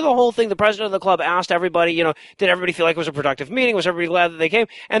the end of the whole thing, the president of the club asked everybody, did everybody feel like it was a productive meeting? Was everybody glad that they came?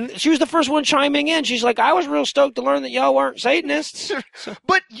 And she was the first one chiming in. She's like, I was real stoked to learn that y'all weren't Satanists.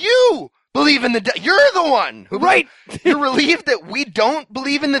 But you believe in the you're the one who right. You're relieved that we don't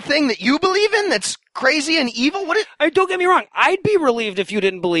believe in the thing that you believe in that's crazy and evil? Don't get me wrong. I'd be relieved if you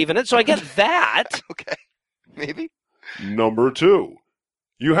didn't believe in it, so I get that. Okay. Maybe. Number 2.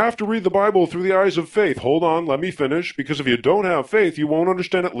 You have to read the Bible through the eyes of faith. Hold on, let me finish, because if you don't have faith, you won't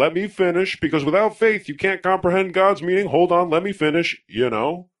understand it. Let me finish, because without faith, you can't comprehend God's meaning. Hold on, let me finish,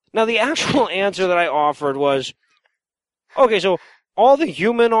 Now, the actual answer that I offered was, okay, so all the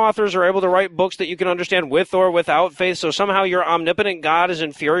human authors are able to write books that you can understand with or without faith, so somehow your omnipotent God is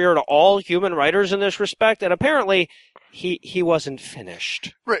inferior to all human writers in this respect, and apparently he wasn't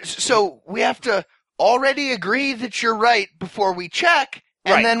finished. Right, so we have to already agree that you're right before we check,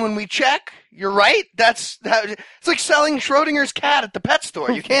 and then when we check, you're right? It's like selling Schrodinger's cat at the pet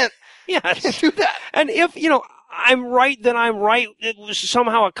store. You can't, can't do that. And if, I'm right, then I'm right. It was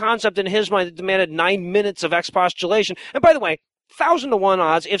somehow a concept in his mind that demanded 9 minutes of expostulation. And by the way, 1,000 to 1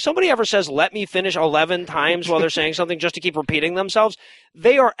 odds, if somebody ever says, let me finish 11 times while they're saying something just to keep repeating themselves,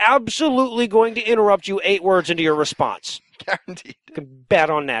 they are absolutely going to interrupt you 8 words into your response. Guaranteed. You can bet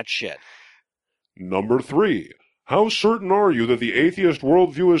on that shit. Number 3. How certain are you that the atheist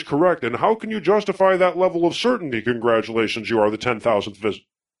worldview is correct, and how can you justify that level of certainty? Congratulations, you are the 10,000th visit.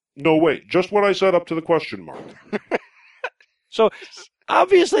 No, wait, just what I said up to the question mark. So,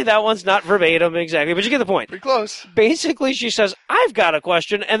 Obviously, that one's not verbatim exactly, but you get the point. Pretty close. Basically, she says, I've got a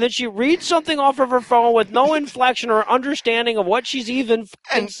question, and then she reads something off of her phone with no inflection or understanding of what she's even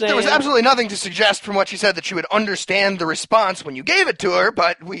And saying. there was absolutely nothing to suggest from what she said that she would understand the response when you gave it to her,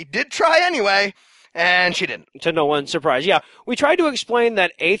 but we did try anyway, and she didn't. To no one's surprise. Yeah, we tried to explain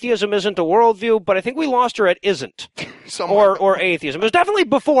that atheism isn't a worldview, but I think we lost her at isn't. or atheism. It was definitely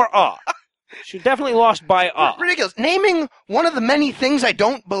before She definitely lost by Ridiculous. Naming one of the many things I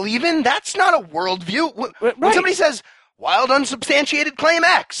don't believe in, that's not a worldview. When somebody says, wild unsubstantiated claim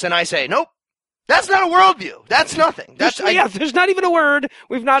X, and I say, nope, that's not a worldview. That's nothing. There's not even a word.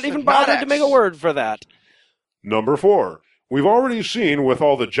 We've not even bothered to make a word for that. Number 4. We've already seen with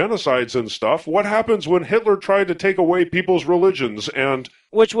all the genocides and stuff what happens when Hitler tried to take away people's religions and...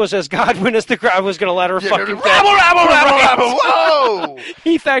 Which was as Godwin as the crowd was going to let her fucking... Rabble! Whoa!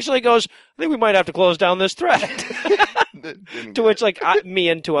 Heath actually goes, I think we might have to close down this thread. To which, me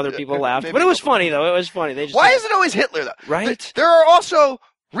and 2 other people laughed. But it was funny, though. It was funny. Why is it always Hitler, though? Right? There are also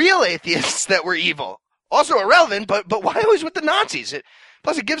real atheists that were evil. Also irrelevant, but why always with the Nazis?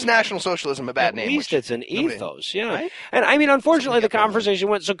 Plus, it gives National Socialism a bad name. At least it's an ethos, yeah. Right? And, unfortunately, the conversation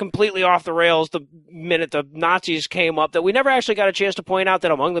went so completely off the rails the minute the Nazis came up that we never actually got a chance to point out that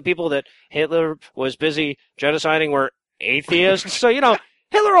among the people that Hitler was busy genociding were atheists. So,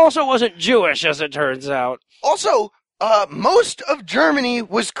 Hitler also wasn't Jewish, as it turns out. Also, most of Germany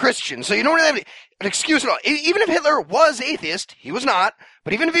was Christian, so you don't really have an excuse at all. Even if Hitler was atheist, he was not,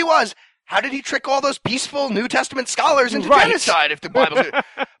 but even if he was, how did he trick all those peaceful New Testament scholars into genocide if the Bible's...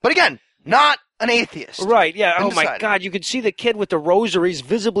 But again, not an atheist. Right, yeah. Undecided. Oh, my God. You could see the kid with the rosaries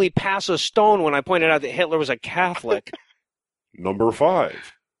visibly pass a stone when I pointed out that Hitler was a Catholic. Number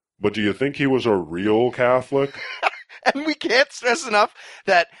 5. But do you think he was a real Catholic? And we can't stress enough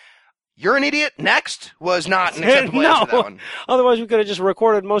that you're an idiot next was not an acceptable answer to that one. Otherwise, we could have just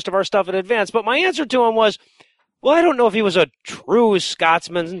recorded most of our stuff in advance. But my answer to him was... Well, I don't know if he was a true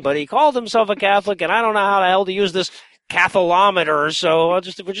Scotsman, but he called himself a Catholic, and I don't know how the hell to use this Catholometer, so we're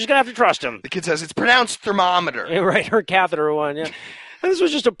just going to have to trust him. The kid says it's pronounced thermometer. Right, her catheter one, yeah. And this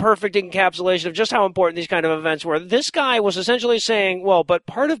was just a perfect encapsulation of just how important these kind of events were. This guy was essentially saying, well, but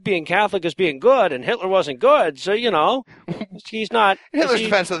part of being Catholic is being good, and Hitler wasn't good, so, he's not... In Hitler's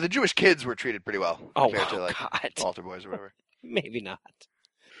defense, though, the Jewish kids were treated pretty well. Compared to, God. Altar boys or whatever. Maybe not.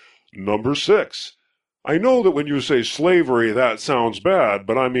 Number 6. I know that when you say slavery, that sounds bad,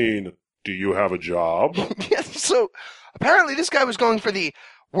 but do you have a job? Yes, so apparently this guy was going for the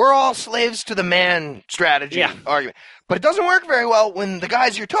we're all slaves to the man strategy argument. But it doesn't work very well when the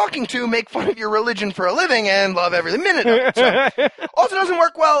guys you're talking to make fun of your religion for a living and love every minute of it. So, also doesn't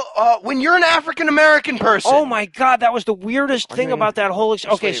work well when you're an African-American person. Oh, my God, that was the weirdest thing about that whole...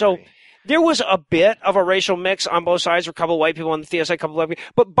 Okay, so... There was a bit of a racial mix on both sides. There were a couple of white people on the theist side, a couple of black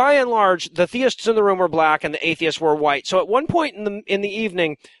people. But by and large, the theists in the room were black and the atheists were white. So at one point in the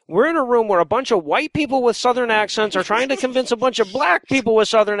evening, we're in a room where a bunch of white people with Southern accents are trying to convince a bunch of black people with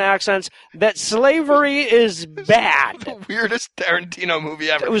Southern accents that slavery is bad. The weirdest Tarantino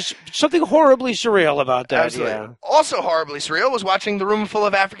movie ever. It was something horribly surreal about that. Absolutely. Yeah. Also horribly surreal was watching the room full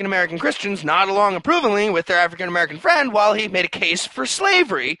of African-American Christians nod along approvingly with their African-American friend while he made a case for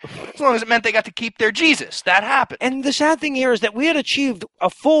slavery, as long as it meant they got to keep their Jesus. That happened. And the sad thing here is that we had achieved a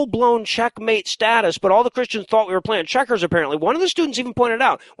full-blown checkmate status, but all the Christians thought we were playing checkers, apparently. One of the students even pointed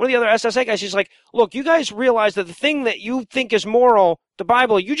out, one of the other SSA guys, he's like, look, you guys realize that the thing that you think is moral, the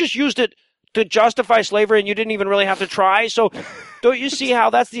Bible, you just used it to justify slavery and you didn't even really have to try. So don't you see how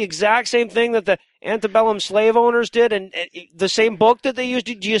that's the exact same thing that the antebellum slave owners did and the same book that they used?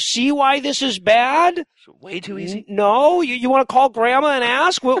 Do you see why this is bad? It's way too easy. No, you want to call Grandma and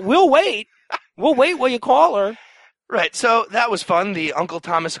ask? We'll wait. We'll wait while you call her. Right, so that was fun, the Uncle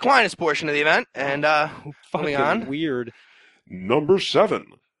Thomas Aquinas portion of the event, and moving on. Weird. Number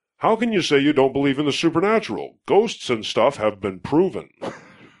 7. How can you say you don't believe in the supernatural? Ghosts and stuff have been proven.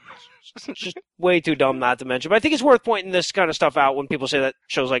 Just way too dumb not to mention. But I think it's worth pointing this kind of stuff out when people say that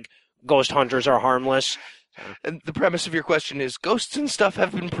shows like Ghost Hunters are harmless. And the premise of your question is ghosts and stuff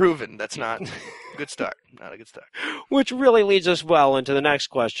have been proven. That's not a good start. Not a good start. Which really leads us well into the next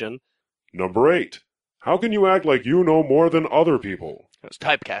question. Number 8. How can you act like you know more than other people? It's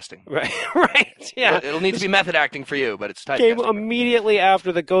typecasting. Right, yeah. It'll need to be method acting for you, but it's typecasting. Came immediately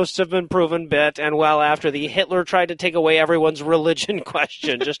after the ghosts have been proven bit, and well after the Hitler tried to take away everyone's religion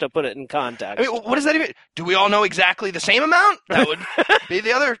question, just to put it in context. I mean, what does that even... Do we all know exactly the same amount? That would be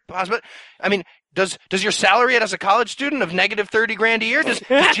the other possibility. I mean, Does your salary as a college student of negative 30 grand a year, does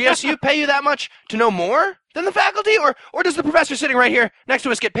GSU pay you that much to know more than the faculty? Or does the professor sitting right here next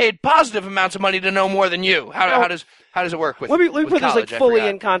to us get paid positive amounts of money to know more than you? How does it work with Let me with put college? this fully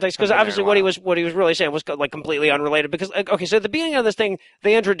in context, because obviously what he was really saying was completely unrelated. Because so at the beginning of this thing,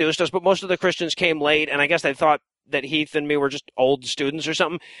 they introduced us, but most of the Christians came late, and I guess they thought that Heath and me were just old students or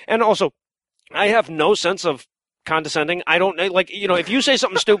something. And also, I have no sense of condescending. I don't if you say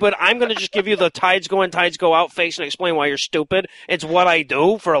something stupid, I'm going to just give you the tides go in, tides go out face and explain why you're stupid. It's what I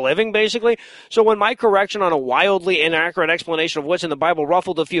do for a living, basically. So when my correction on a wildly inaccurate explanation of what's in the Bible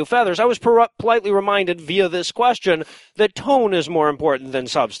ruffled a few feathers, I was politely reminded via this question that tone is more important than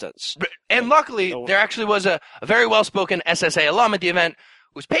substance. And luckily, there actually was a very well-spoken SSA alum at the event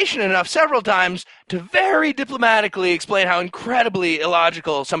who was patient enough several times to very diplomatically explain how incredibly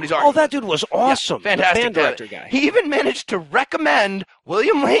illogical somebody's argument. Oh, that dude was awesome. Yeah, fantastic. The band director guy. He even managed to recommend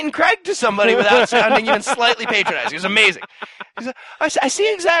William Lane Craig to somebody without sounding even slightly patronizing. It was amazing. He said, I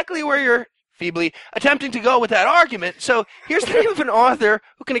see exactly where you're feebly attempting to go with that argument, so here's the name of an author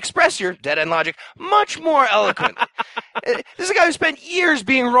who can express your dead-end logic much more eloquently. This is a guy who spent years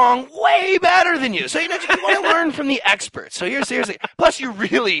being wrong way better than you, so you want to learn from the experts. So here's the plus you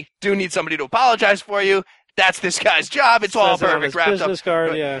really do need somebody to apologize for you. That's this guy's job. It's all perfect, wrapped up. Business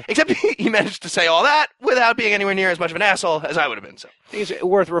card, yeah. Except he managed to say all that without being anywhere near as much of an asshole as I would have been. So it's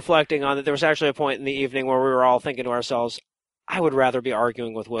worth reflecting on that there was actually a point in the evening where we were all thinking to ourselves, I would rather be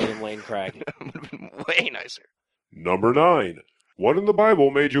arguing with William Lane Craig. It would have been way nicer. Number 9. What in the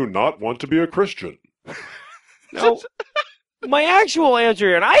Bible made you not want to be a Christian? No. My actual answer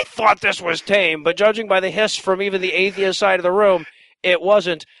here, and I thought this was tame, but judging by the hiss from even the atheist side of the room, it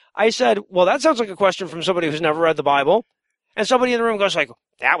wasn't. I said, well, that sounds like a question from somebody who's never read the Bible. And somebody in the room goes like,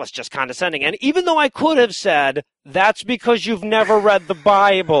 that was just condescending. And even though I could have said, that's because you've never read the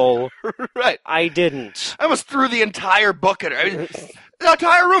Bible, right? I didn't. I almost threw the entire book at her. The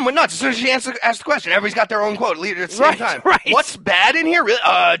entire room went nuts as soon as she asked the question. Everybody's got their own quote at the same time. Right. What's bad in here?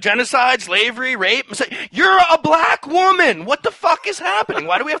 Really? Genocide, slavery, rape? You're a black woman. What the fuck is happening?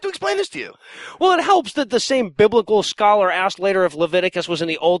 Why do we have to explain this to you? Well, it helps that the same biblical scholar asked later if Leviticus was in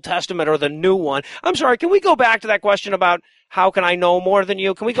the Old Testament or the New one. I'm sorry, can we go back to that question about how can I know more than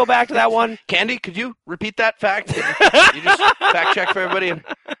you? Can we go back to that one? Candy, could you repeat that fact? You just fact check for everybody. And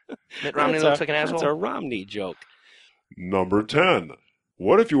Mitt Romney looks like an asshole. That's a Romney joke. Number 10.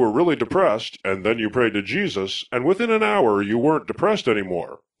 What if you were really depressed, and then you prayed to Jesus, and within an hour you weren't depressed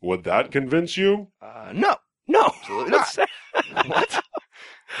anymore? Would that convince you? No. No. Absolutely not. What?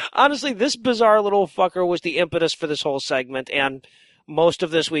 Honestly, this bizarre little fucker was the impetus for this whole segment, and most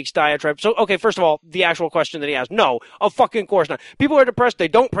of this week's diatribe. So, okay, first of all, the actual question that he asked. No, of fucking course not. People are depressed, they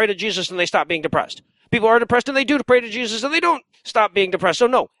don't pray to Jesus, and they stop being depressed. People are depressed, and they do pray to Jesus, and they don't stop being depressed. So,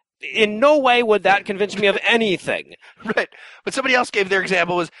 no. In no way would that convince me of anything. Right. But somebody else gave their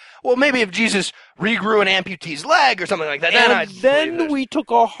example was, well, maybe if Jesus regrew an amputee's leg or something like that, and then we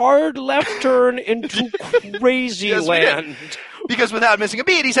took a hard left turn into crazy yes, land. Because without missing a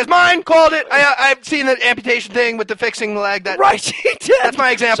beat, he says, mine, called it. I've seen the amputation thing with the fixing the leg. Right, he did. That's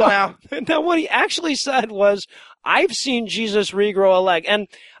my example now. Now, what he actually said was, I've seen Jesus regrow a leg. And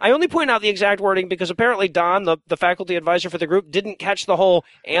I only point out the exact wording because apparently Don, the faculty advisor for the group, didn't catch the whole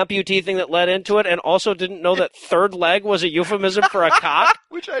amputee thing that led into it and also didn't know that third leg was a euphemism for a cock.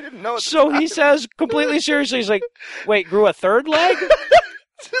 Which I didn't know. So he says, completely seriously, he's like, wait, grew a third leg?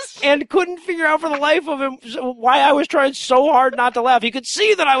 And couldn't figure out for the life of him why I was trying so hard not to laugh. He could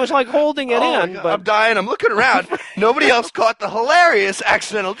see that I was like holding it in. But I'm dying. I'm looking around. Nobody else caught the hilarious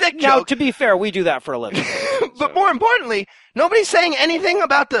accidental dick joke. Now, to be fair, we do that for a living. But more importantly, nobody's saying anything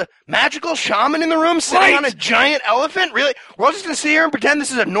about the magical shaman in the room sitting on a giant elephant. Really? We're all just going to sit here and pretend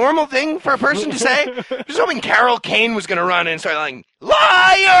this is a normal thing for a person to say? Just hoping Carol Kane was going to run in and start like, liar!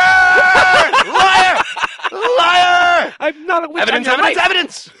 Liar! Liar! I'm not evidence,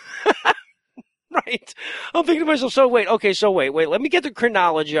 evidence! Right. I'm thinking to myself, wait. Let me get the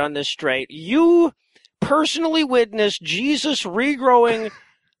chronology on this straight. You personally witnessed Jesus regrowing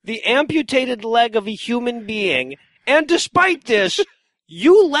the amputated leg of a human being, and despite this,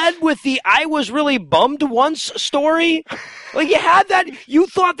 you led with the I was really bummed once story? Like, you had that, you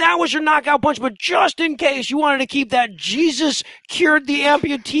thought that was your knockout punch, but just in case, you wanted to keep that Jesus cured the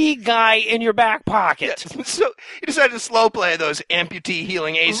amputee guy in your back pocket. Yeah, so you decided to slow play those amputee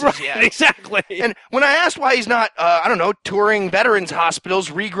healing aces. Right, yeah. exactly. And when I asked why he's not, touring veterans hospitals,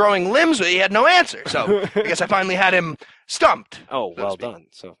 regrowing limbs, he had no answer. So I guess I finally had him stumped. Oh, well done.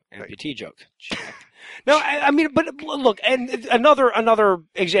 So, amputee joke. Check. No, I mean, but look, and another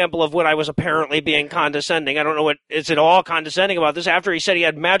example of when I was apparently being condescending. I don't know what is at all condescending about this. After he said he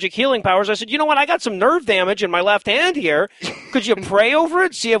had magic healing powers, I said, you know what? I got some nerve damage in my left hand here. Could you pray over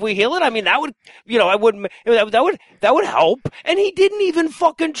it? See if we heal it? I mean, that would, that would help. And he didn't even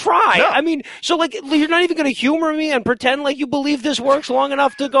fucking try. No. I mean, so like, you're not even going to humor me and pretend like you believe this works long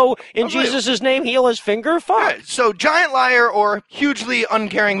enough to go in Jesus' name heal his finger? Fuck. Right, so giant liar or hugely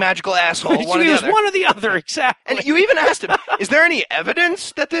uncaring magical asshole. One or the other, exactly. And you even asked him, is there any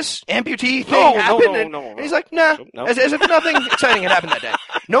evidence that this amputee thing happened? No. And he's like, nah, No. as if nothing exciting had happened that day.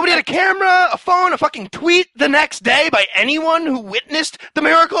 Nobody had a camera, a phone, a fucking tweet the next day by anyone who witnessed the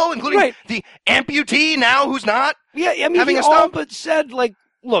miracle, including the amputee now who's not. Yeah, I mean, having he a stump. all but said, like,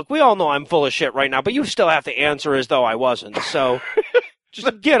 look, we all know I'm full of shit right now, but you still have to answer as though I wasn't, so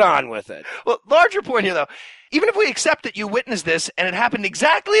just get on with it. Well, larger point here, though. Even if we accept that you witnessed this and it happened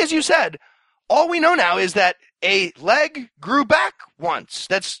exactly as you said, all we know now is that a leg grew back once.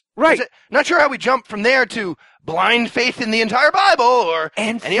 That's right. Not sure how we jump from there to blind faith in the entire Bible or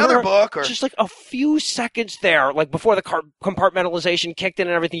any other book. Or just like a few seconds there, like before the compartmentalization kicked in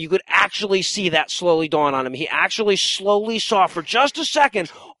and everything, you could actually see that slowly dawn on him. He actually slowly saw for just a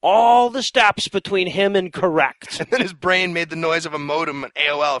second all the steps between him and correct. And then his brain made the noise of a modem at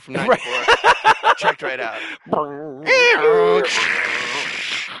AOL from 94. Checked right out.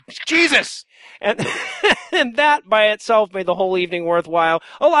 Jesus! And and that by itself made the whole evening worthwhile.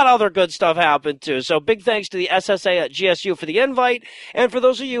 A lot of other good stuff happened too. So big thanks to the SSA at GSU for the invite. And for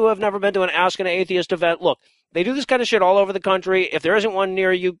those of you who have never been to an Ask an Atheist event, look, they do this kind of shit all over the country. If there isn't one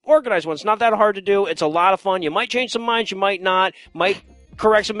near you, organize one. It's not that hard to do. It's a lot of fun. You might change some minds, you might not. Might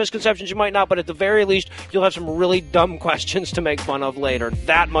correct some misconceptions, you might not. But at the very least, you'll have some really dumb questions to make fun of later.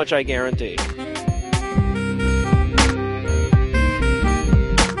 That much I guarantee.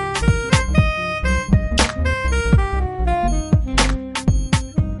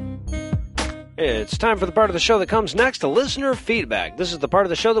 It's time for the part of the show that comes next, listener feedback. This is the part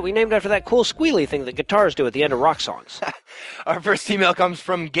of the show that we named after that cool squealy thing that guitars do at the end of rock songs. Our first email comes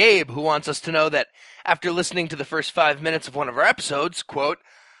from Gabe, who wants us to know that after listening to the first 5 minutes of one of our episodes, quote,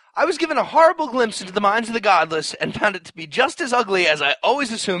 I was given a horrible glimpse into the minds of the godless and found it to be just as ugly as I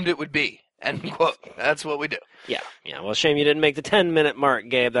always assumed it would be. End quote. That's what we do. Yeah. Well, shame you didn't make the 10-minute mark,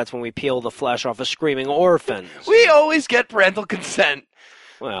 Gabe. That's when we peel the flesh off of screaming orphans. We always get parental consent.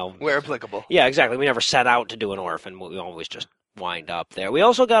 Well, where applicable. Yeah, exactly. We never set out to do an orphan. We always just wind up there. We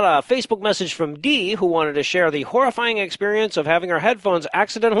also got a Facebook message from Dee, who wanted to share the horrifying experience of having her headphones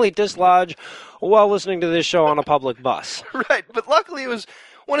accidentally dislodge while listening to this show on a public bus. Right, but luckily it was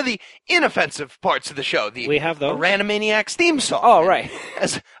one of the inoffensive parts of the show. We have those? Randomaniacs theme song. Oh, right.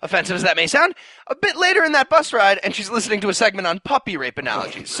 As offensive as that may sound, a bit later in that bus ride, and she's listening to a segment on puppy rape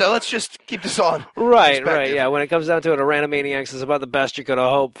analogies. So let's just keep this on. Right. Yeah, when it comes down to it, a Randomaniacs is about the best you could have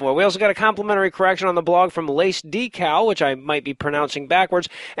hoped for. We also got a complimentary correction on the blog from Lace Decal, which I might be pronouncing backwards.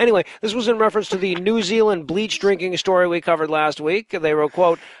 Anyway, this was in reference to the New Zealand bleach drinking story we covered last week. They wrote,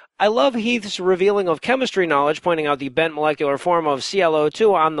 quote, I love Heath's revealing of chemistry knowledge, pointing out the bent molecular form of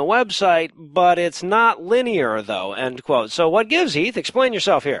ClO2 on the website, but it's not linear, though, end quote. So what gives, Heath? Explain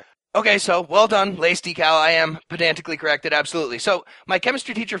yourself here. Okay, so well done, Lace Decal. I am pedantically corrected, absolutely. So my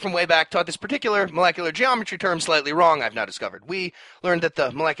chemistry teacher from way back taught this particular molecular geometry term slightly wrong, I've now discovered. We learned that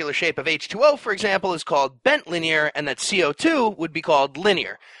the molecular shape of H2O, for example, is called bent linear, and that CO2 would be called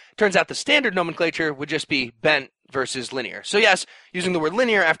linear. Turns out the standard nomenclature would just be bent versus linear. So yes, using the word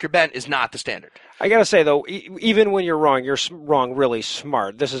linear after bent is not the standard. I gotta say, though, even when you're wrong really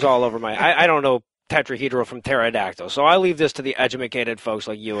smart. This is all over my... I don't know tetrahedral from pterodactyl, so I leave this to the educated folks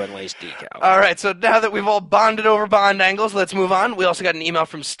like you and Lace Decal. All right, so now that we've all bonded over bond angles, let's move on. We also got an email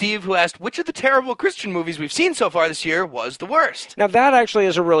from Steve who asked, which of the terrible Christian movies we've seen so far this year was the worst? Now, that actually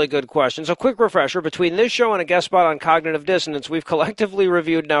is a really good question. So, quick refresher, between this show and a guest spot on Cognitive Dissonance, we've collectively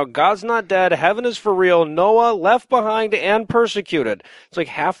reviewed now God's Not Dead, Heaven is for Real, Noah, Left Behind, and Persecuted. It's like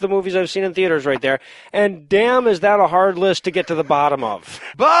half the movies I've seen in theaters right there. And damn, is that a hard list to get to the bottom of.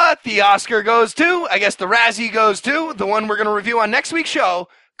 But the Oscar goes to, I guess the Razzie goes to, the one we're going to review on next week's show,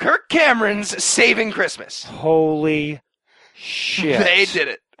 Kirk Cameron's Saving Christmas. Holy shit. They did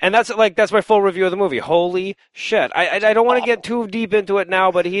it. And that's my full review of the movie. Holy shit. I don't want to get too deep into it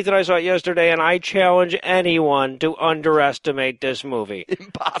now, but Heath and I saw it yesterday, and I challenge anyone to underestimate this movie.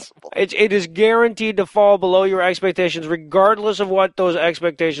 Impossible. It is guaranteed to fall below your expectations, regardless of what those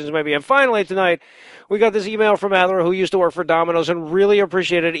expectations may be. And finally, tonight, we got this email from Adler, who used to work for Domino's, and really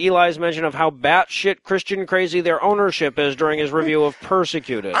appreciated Eli's mention of how batshit Christian crazy their ownership is during his review of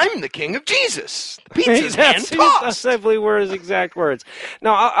Persecuted. I'm the king of Jesus. The pizza's hand tossed. I believe were his exact words.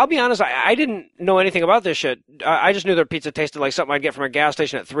 Now, I'll be honest, I didn't know anything about this shit. I just knew their pizza tasted like something I'd get from a gas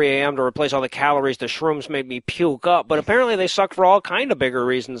station at 3 a.m. to replace all the calories the shrooms made me puke up, but apparently they suck for all kind of bigger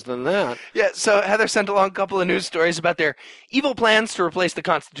reasons than that. Yeah, so Heather sent along a couple of news stories about their evil plans to replace the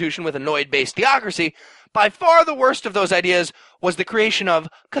Constitution with a Noid-based theocracy. By far the worst of those ideas was the creation of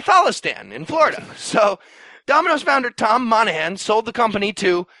Catholicistan in Florida. So Domino's founder Tom Monahan sold the company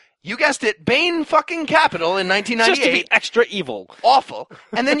to, you guessed it, Bain fucking Capital in 1998. Just to be extra evil. Awful.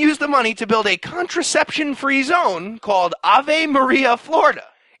 And then used the money to build a contraception-free zone called Ave Maria, Florida.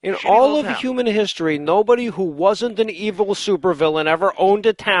 In Shitty all little of town. human history, nobody who wasn't an evil supervillain ever owned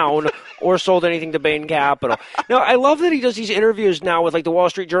a town or sold anything to Bain Capital. Now, I love that he does these interviews now with, like, the Wall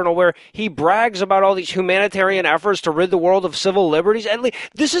Street Journal where he brags about all these humanitarian efforts to rid the world of civil liberties. And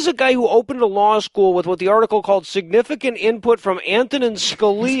this is a guy who opened a law school with what the article called significant input from Antonin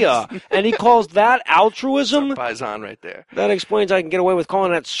Scalia, and he calls that altruism. Paisan right there. That explains I can get away with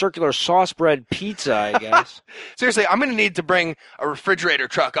calling that circular sauce bread pizza, I guess. Seriously, I'm going to need to bring a refrigerator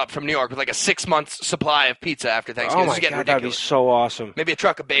truck up from New York with like a 6 months supply of pizza after Thanksgiving. Oh my This is getting God, that'd be ridiculous. so awesome. Maybe a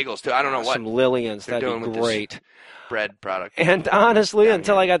truck of bagels too. I don't know what Some Lillians, they're that'd doing be with this great. bread product. And honestly, Down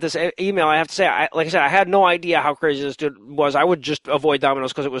until here. I got this email, I have to say, like I said, I had no idea how crazy this dude was. I would just avoid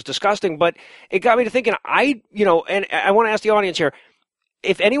Domino's because it was disgusting. But it got me to thinking, and I want to ask the audience here,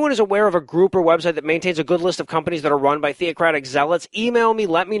 if anyone is aware of a group or website that maintains a good list of companies that are run by theocratic zealots, email me,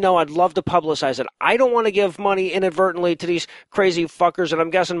 let me know. I'd love to publicize it. I don't want to give money inadvertently to these crazy fuckers, and I'm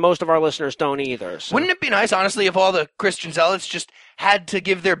guessing most of our listeners don't either. So. Wouldn't it be nice, honestly, if all the Christian zealots just had to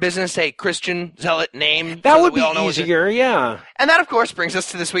give their business a Christian zealot name? That so would we all be know it's easier, yeah. And that, of course, brings us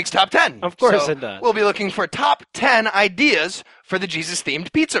to this week's Top 10. Of course So it does. We'll be looking for top 10 ideas for the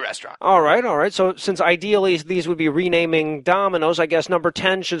Jesus-themed pizza restaurant. All right. So since ideally these would be renaming Domino's, I guess number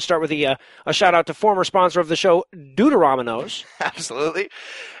 10 should start with a shout-out to former sponsor of the show, Deuterominos. Absolutely.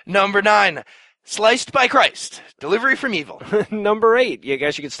 Number 9, Sliced by Christ, Delivery from Evil. Number 8, you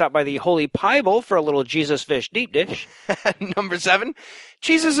guess you could stop by the Holy Bible for a little Jesus fish deep dish. Number 7,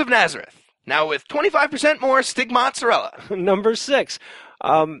 Jesus of Nazareth, now with 25% more stick mozzarella. Number 6,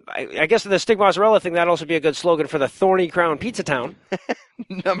 I guess the stick mozzarella thing, that'd also be a good slogan for the Thorny Crown Pizza Town.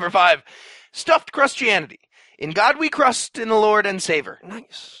 Number 5, Stuffed Christianity, In God we trust, in the Lord and Savor.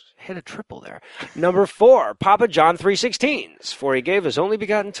 Nice. Hit a triple there. Number 4, Papa John 3:16, for he gave his only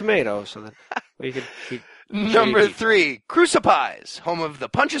begotten tomato so that we could eat. Number 3, Crucipies, home of the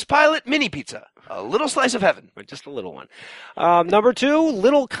Pontius Pilate mini pizza, a little slice of heaven. Just a little one. Number 2,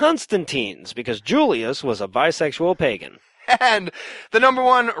 Little Constantines, because Julius was a bisexual pagan. And the number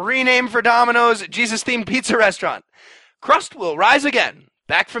 1 rename for Domino's Jesus-themed pizza restaurant, Crust Will Rise Again,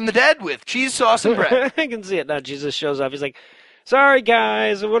 back from the dead with cheese sauce and bread. I can see it now. Jesus shows up. He's like, sorry,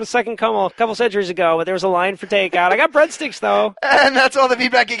 guys. What a second a couple centuries ago, but there was a line for takeout. I got breadsticks, though. And that's all the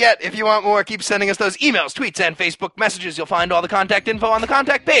feedback you get. If you want more, keep sending us those emails, tweets, and Facebook messages. You'll find all the contact info on the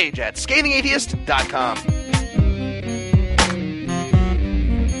contact page at scathingatheist.com.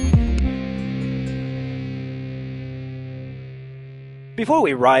 Before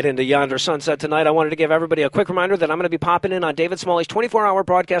we ride into yonder sunset tonight, I wanted to give everybody a quick reminder that I'm going to be popping in on David Smalley's 24-hour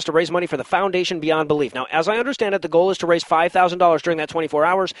broadcast to raise money for the Foundation Beyond Belief. Now, as I understand it, the goal is to raise $5,000 during that 24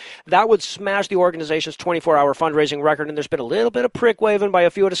 hours. That would smash the organization's 24-hour fundraising record, and there's been a little bit of prick waving by a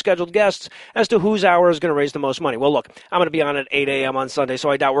few of the scheduled guests as to whose hour is going to raise the most money. Well, look, I'm going to be on at 8 a.m. on Sunday,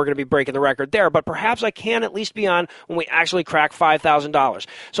 so I doubt we're going to be breaking the record there, but perhaps I can at least be on when we actually crack $5,000.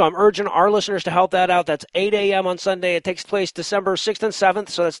 So I'm urging our listeners to help that out. That's 8 a.m. on Sunday. It takes place December 6th and 7th,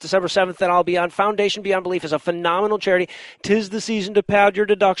 so that's December 7th that I'll be on. Foundation Beyond Belief is a phenomenal charity. 'Tis the season to pad your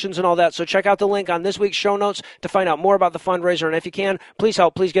deductions and all that, so check out the link on this week's show notes to find out more about the fundraiser, and if you can, please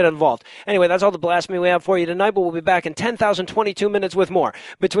help, please get involved. Anyway, that's all the blasphemy we have for you tonight, but we'll be back in 10,022 minutes with more.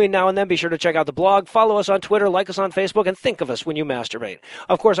 Between now and then, be sure to check out the blog, follow us on Twitter, like us on Facebook, and think of us when you masturbate.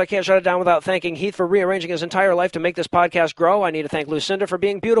 Of course, I can't shut it down without thanking Heath for rearranging his entire life to make this podcast grow. I need to thank Lucinda for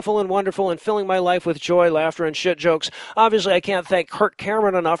being beautiful and wonderful and filling my life with joy, laughter, and shit jokes. Obviously, I can't thank Kurt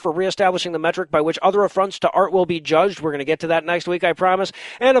Cameron enough for reestablishing the metric by which other affronts to art will be judged. We're going to get to that next week, I promise.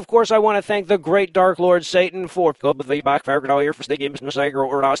 And, of course, I want to thank the great Dark Lord Satan for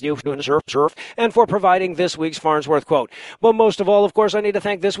and for providing this week's Farnsworth quote. But most of all, of course, I need to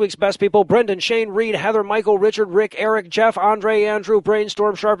thank this week's best people: Brendan, Shane, Reed, Heather, Michael, Richard, Rick, Eric, Jeff, Andre, Andrew,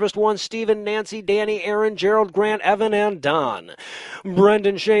 Brainstorm, Sharpest One, Stephen, Nancy, Danny, Aaron, Gerald, Grant, Evan, and Don.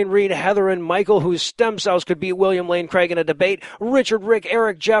 Brendan, Shane, Reed, Heather, and Michael, whose stem cells could beat William Lane Craig in a debate. Richard, Richard, Rick,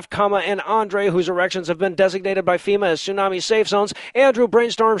 Eric, Jeff, and Andre, whose erections have been designated by FEMA as tsunami safe zones. Andrew,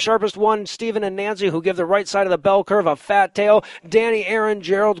 Brainstorm, Sharpest One, Stephen, and Nancy, who give the right side of the bell curve a fat tail. Danny, Aaron,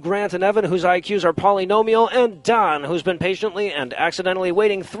 Gerald, Grant, and Evan, whose IQs are polynomial. And Don, who's been patiently and accidentally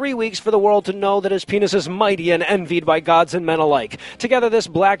waiting 3 weeks for the world to know that his penis is mighty and envied by gods and men alike. Together, this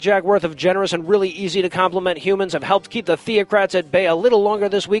blackjack worth of generous and really easy to compliment humans have helped keep the theocrats at bay a little longer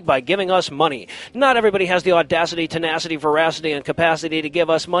this week by giving us money. Not everybody has the audacity, tenacity, veracity, and capacity to give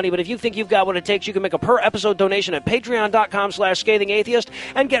us money, but if you think you've got what it takes, you can make a per-episode donation at patreon.com/scathingatheist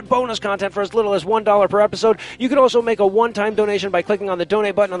and get bonus content for as little as $1 per episode. You can also make a one-time donation by clicking on the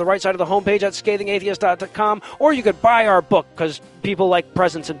donate button on the right side of the homepage at scathingatheist.com, or you could buy our book, because people like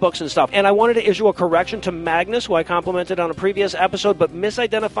presents and books and stuff. And I wanted to issue a correction to Magnus, who I complimented on a previous episode, but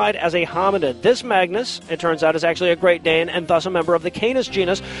misidentified as a hominid. This Magnus, it turns out, is actually a Great Dane, and thus a member of the Canis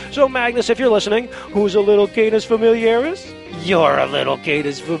genus. So Magnus, if you're listening, who's a little Canis familiaris? You're a little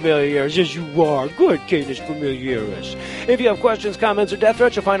Canis familiaris. Yes, you are. Good Canis familiaris. If you have questions, comments, or death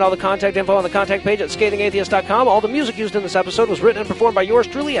threats, you'll find all the contact info on the contact page at scathingatheist.com. All the music used in this episode was written and performed by yours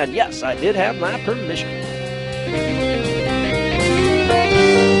truly, and yes, I did have my permission.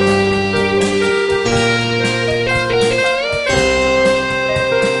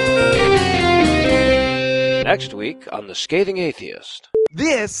 Next week on The Scathing Atheist.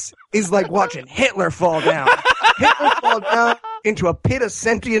 This is like watching Hitler fall down. Hitler fall down into a pit of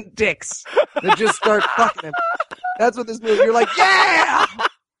sentient dicks that just start fucking him. That's what this movie, you're like, yeah!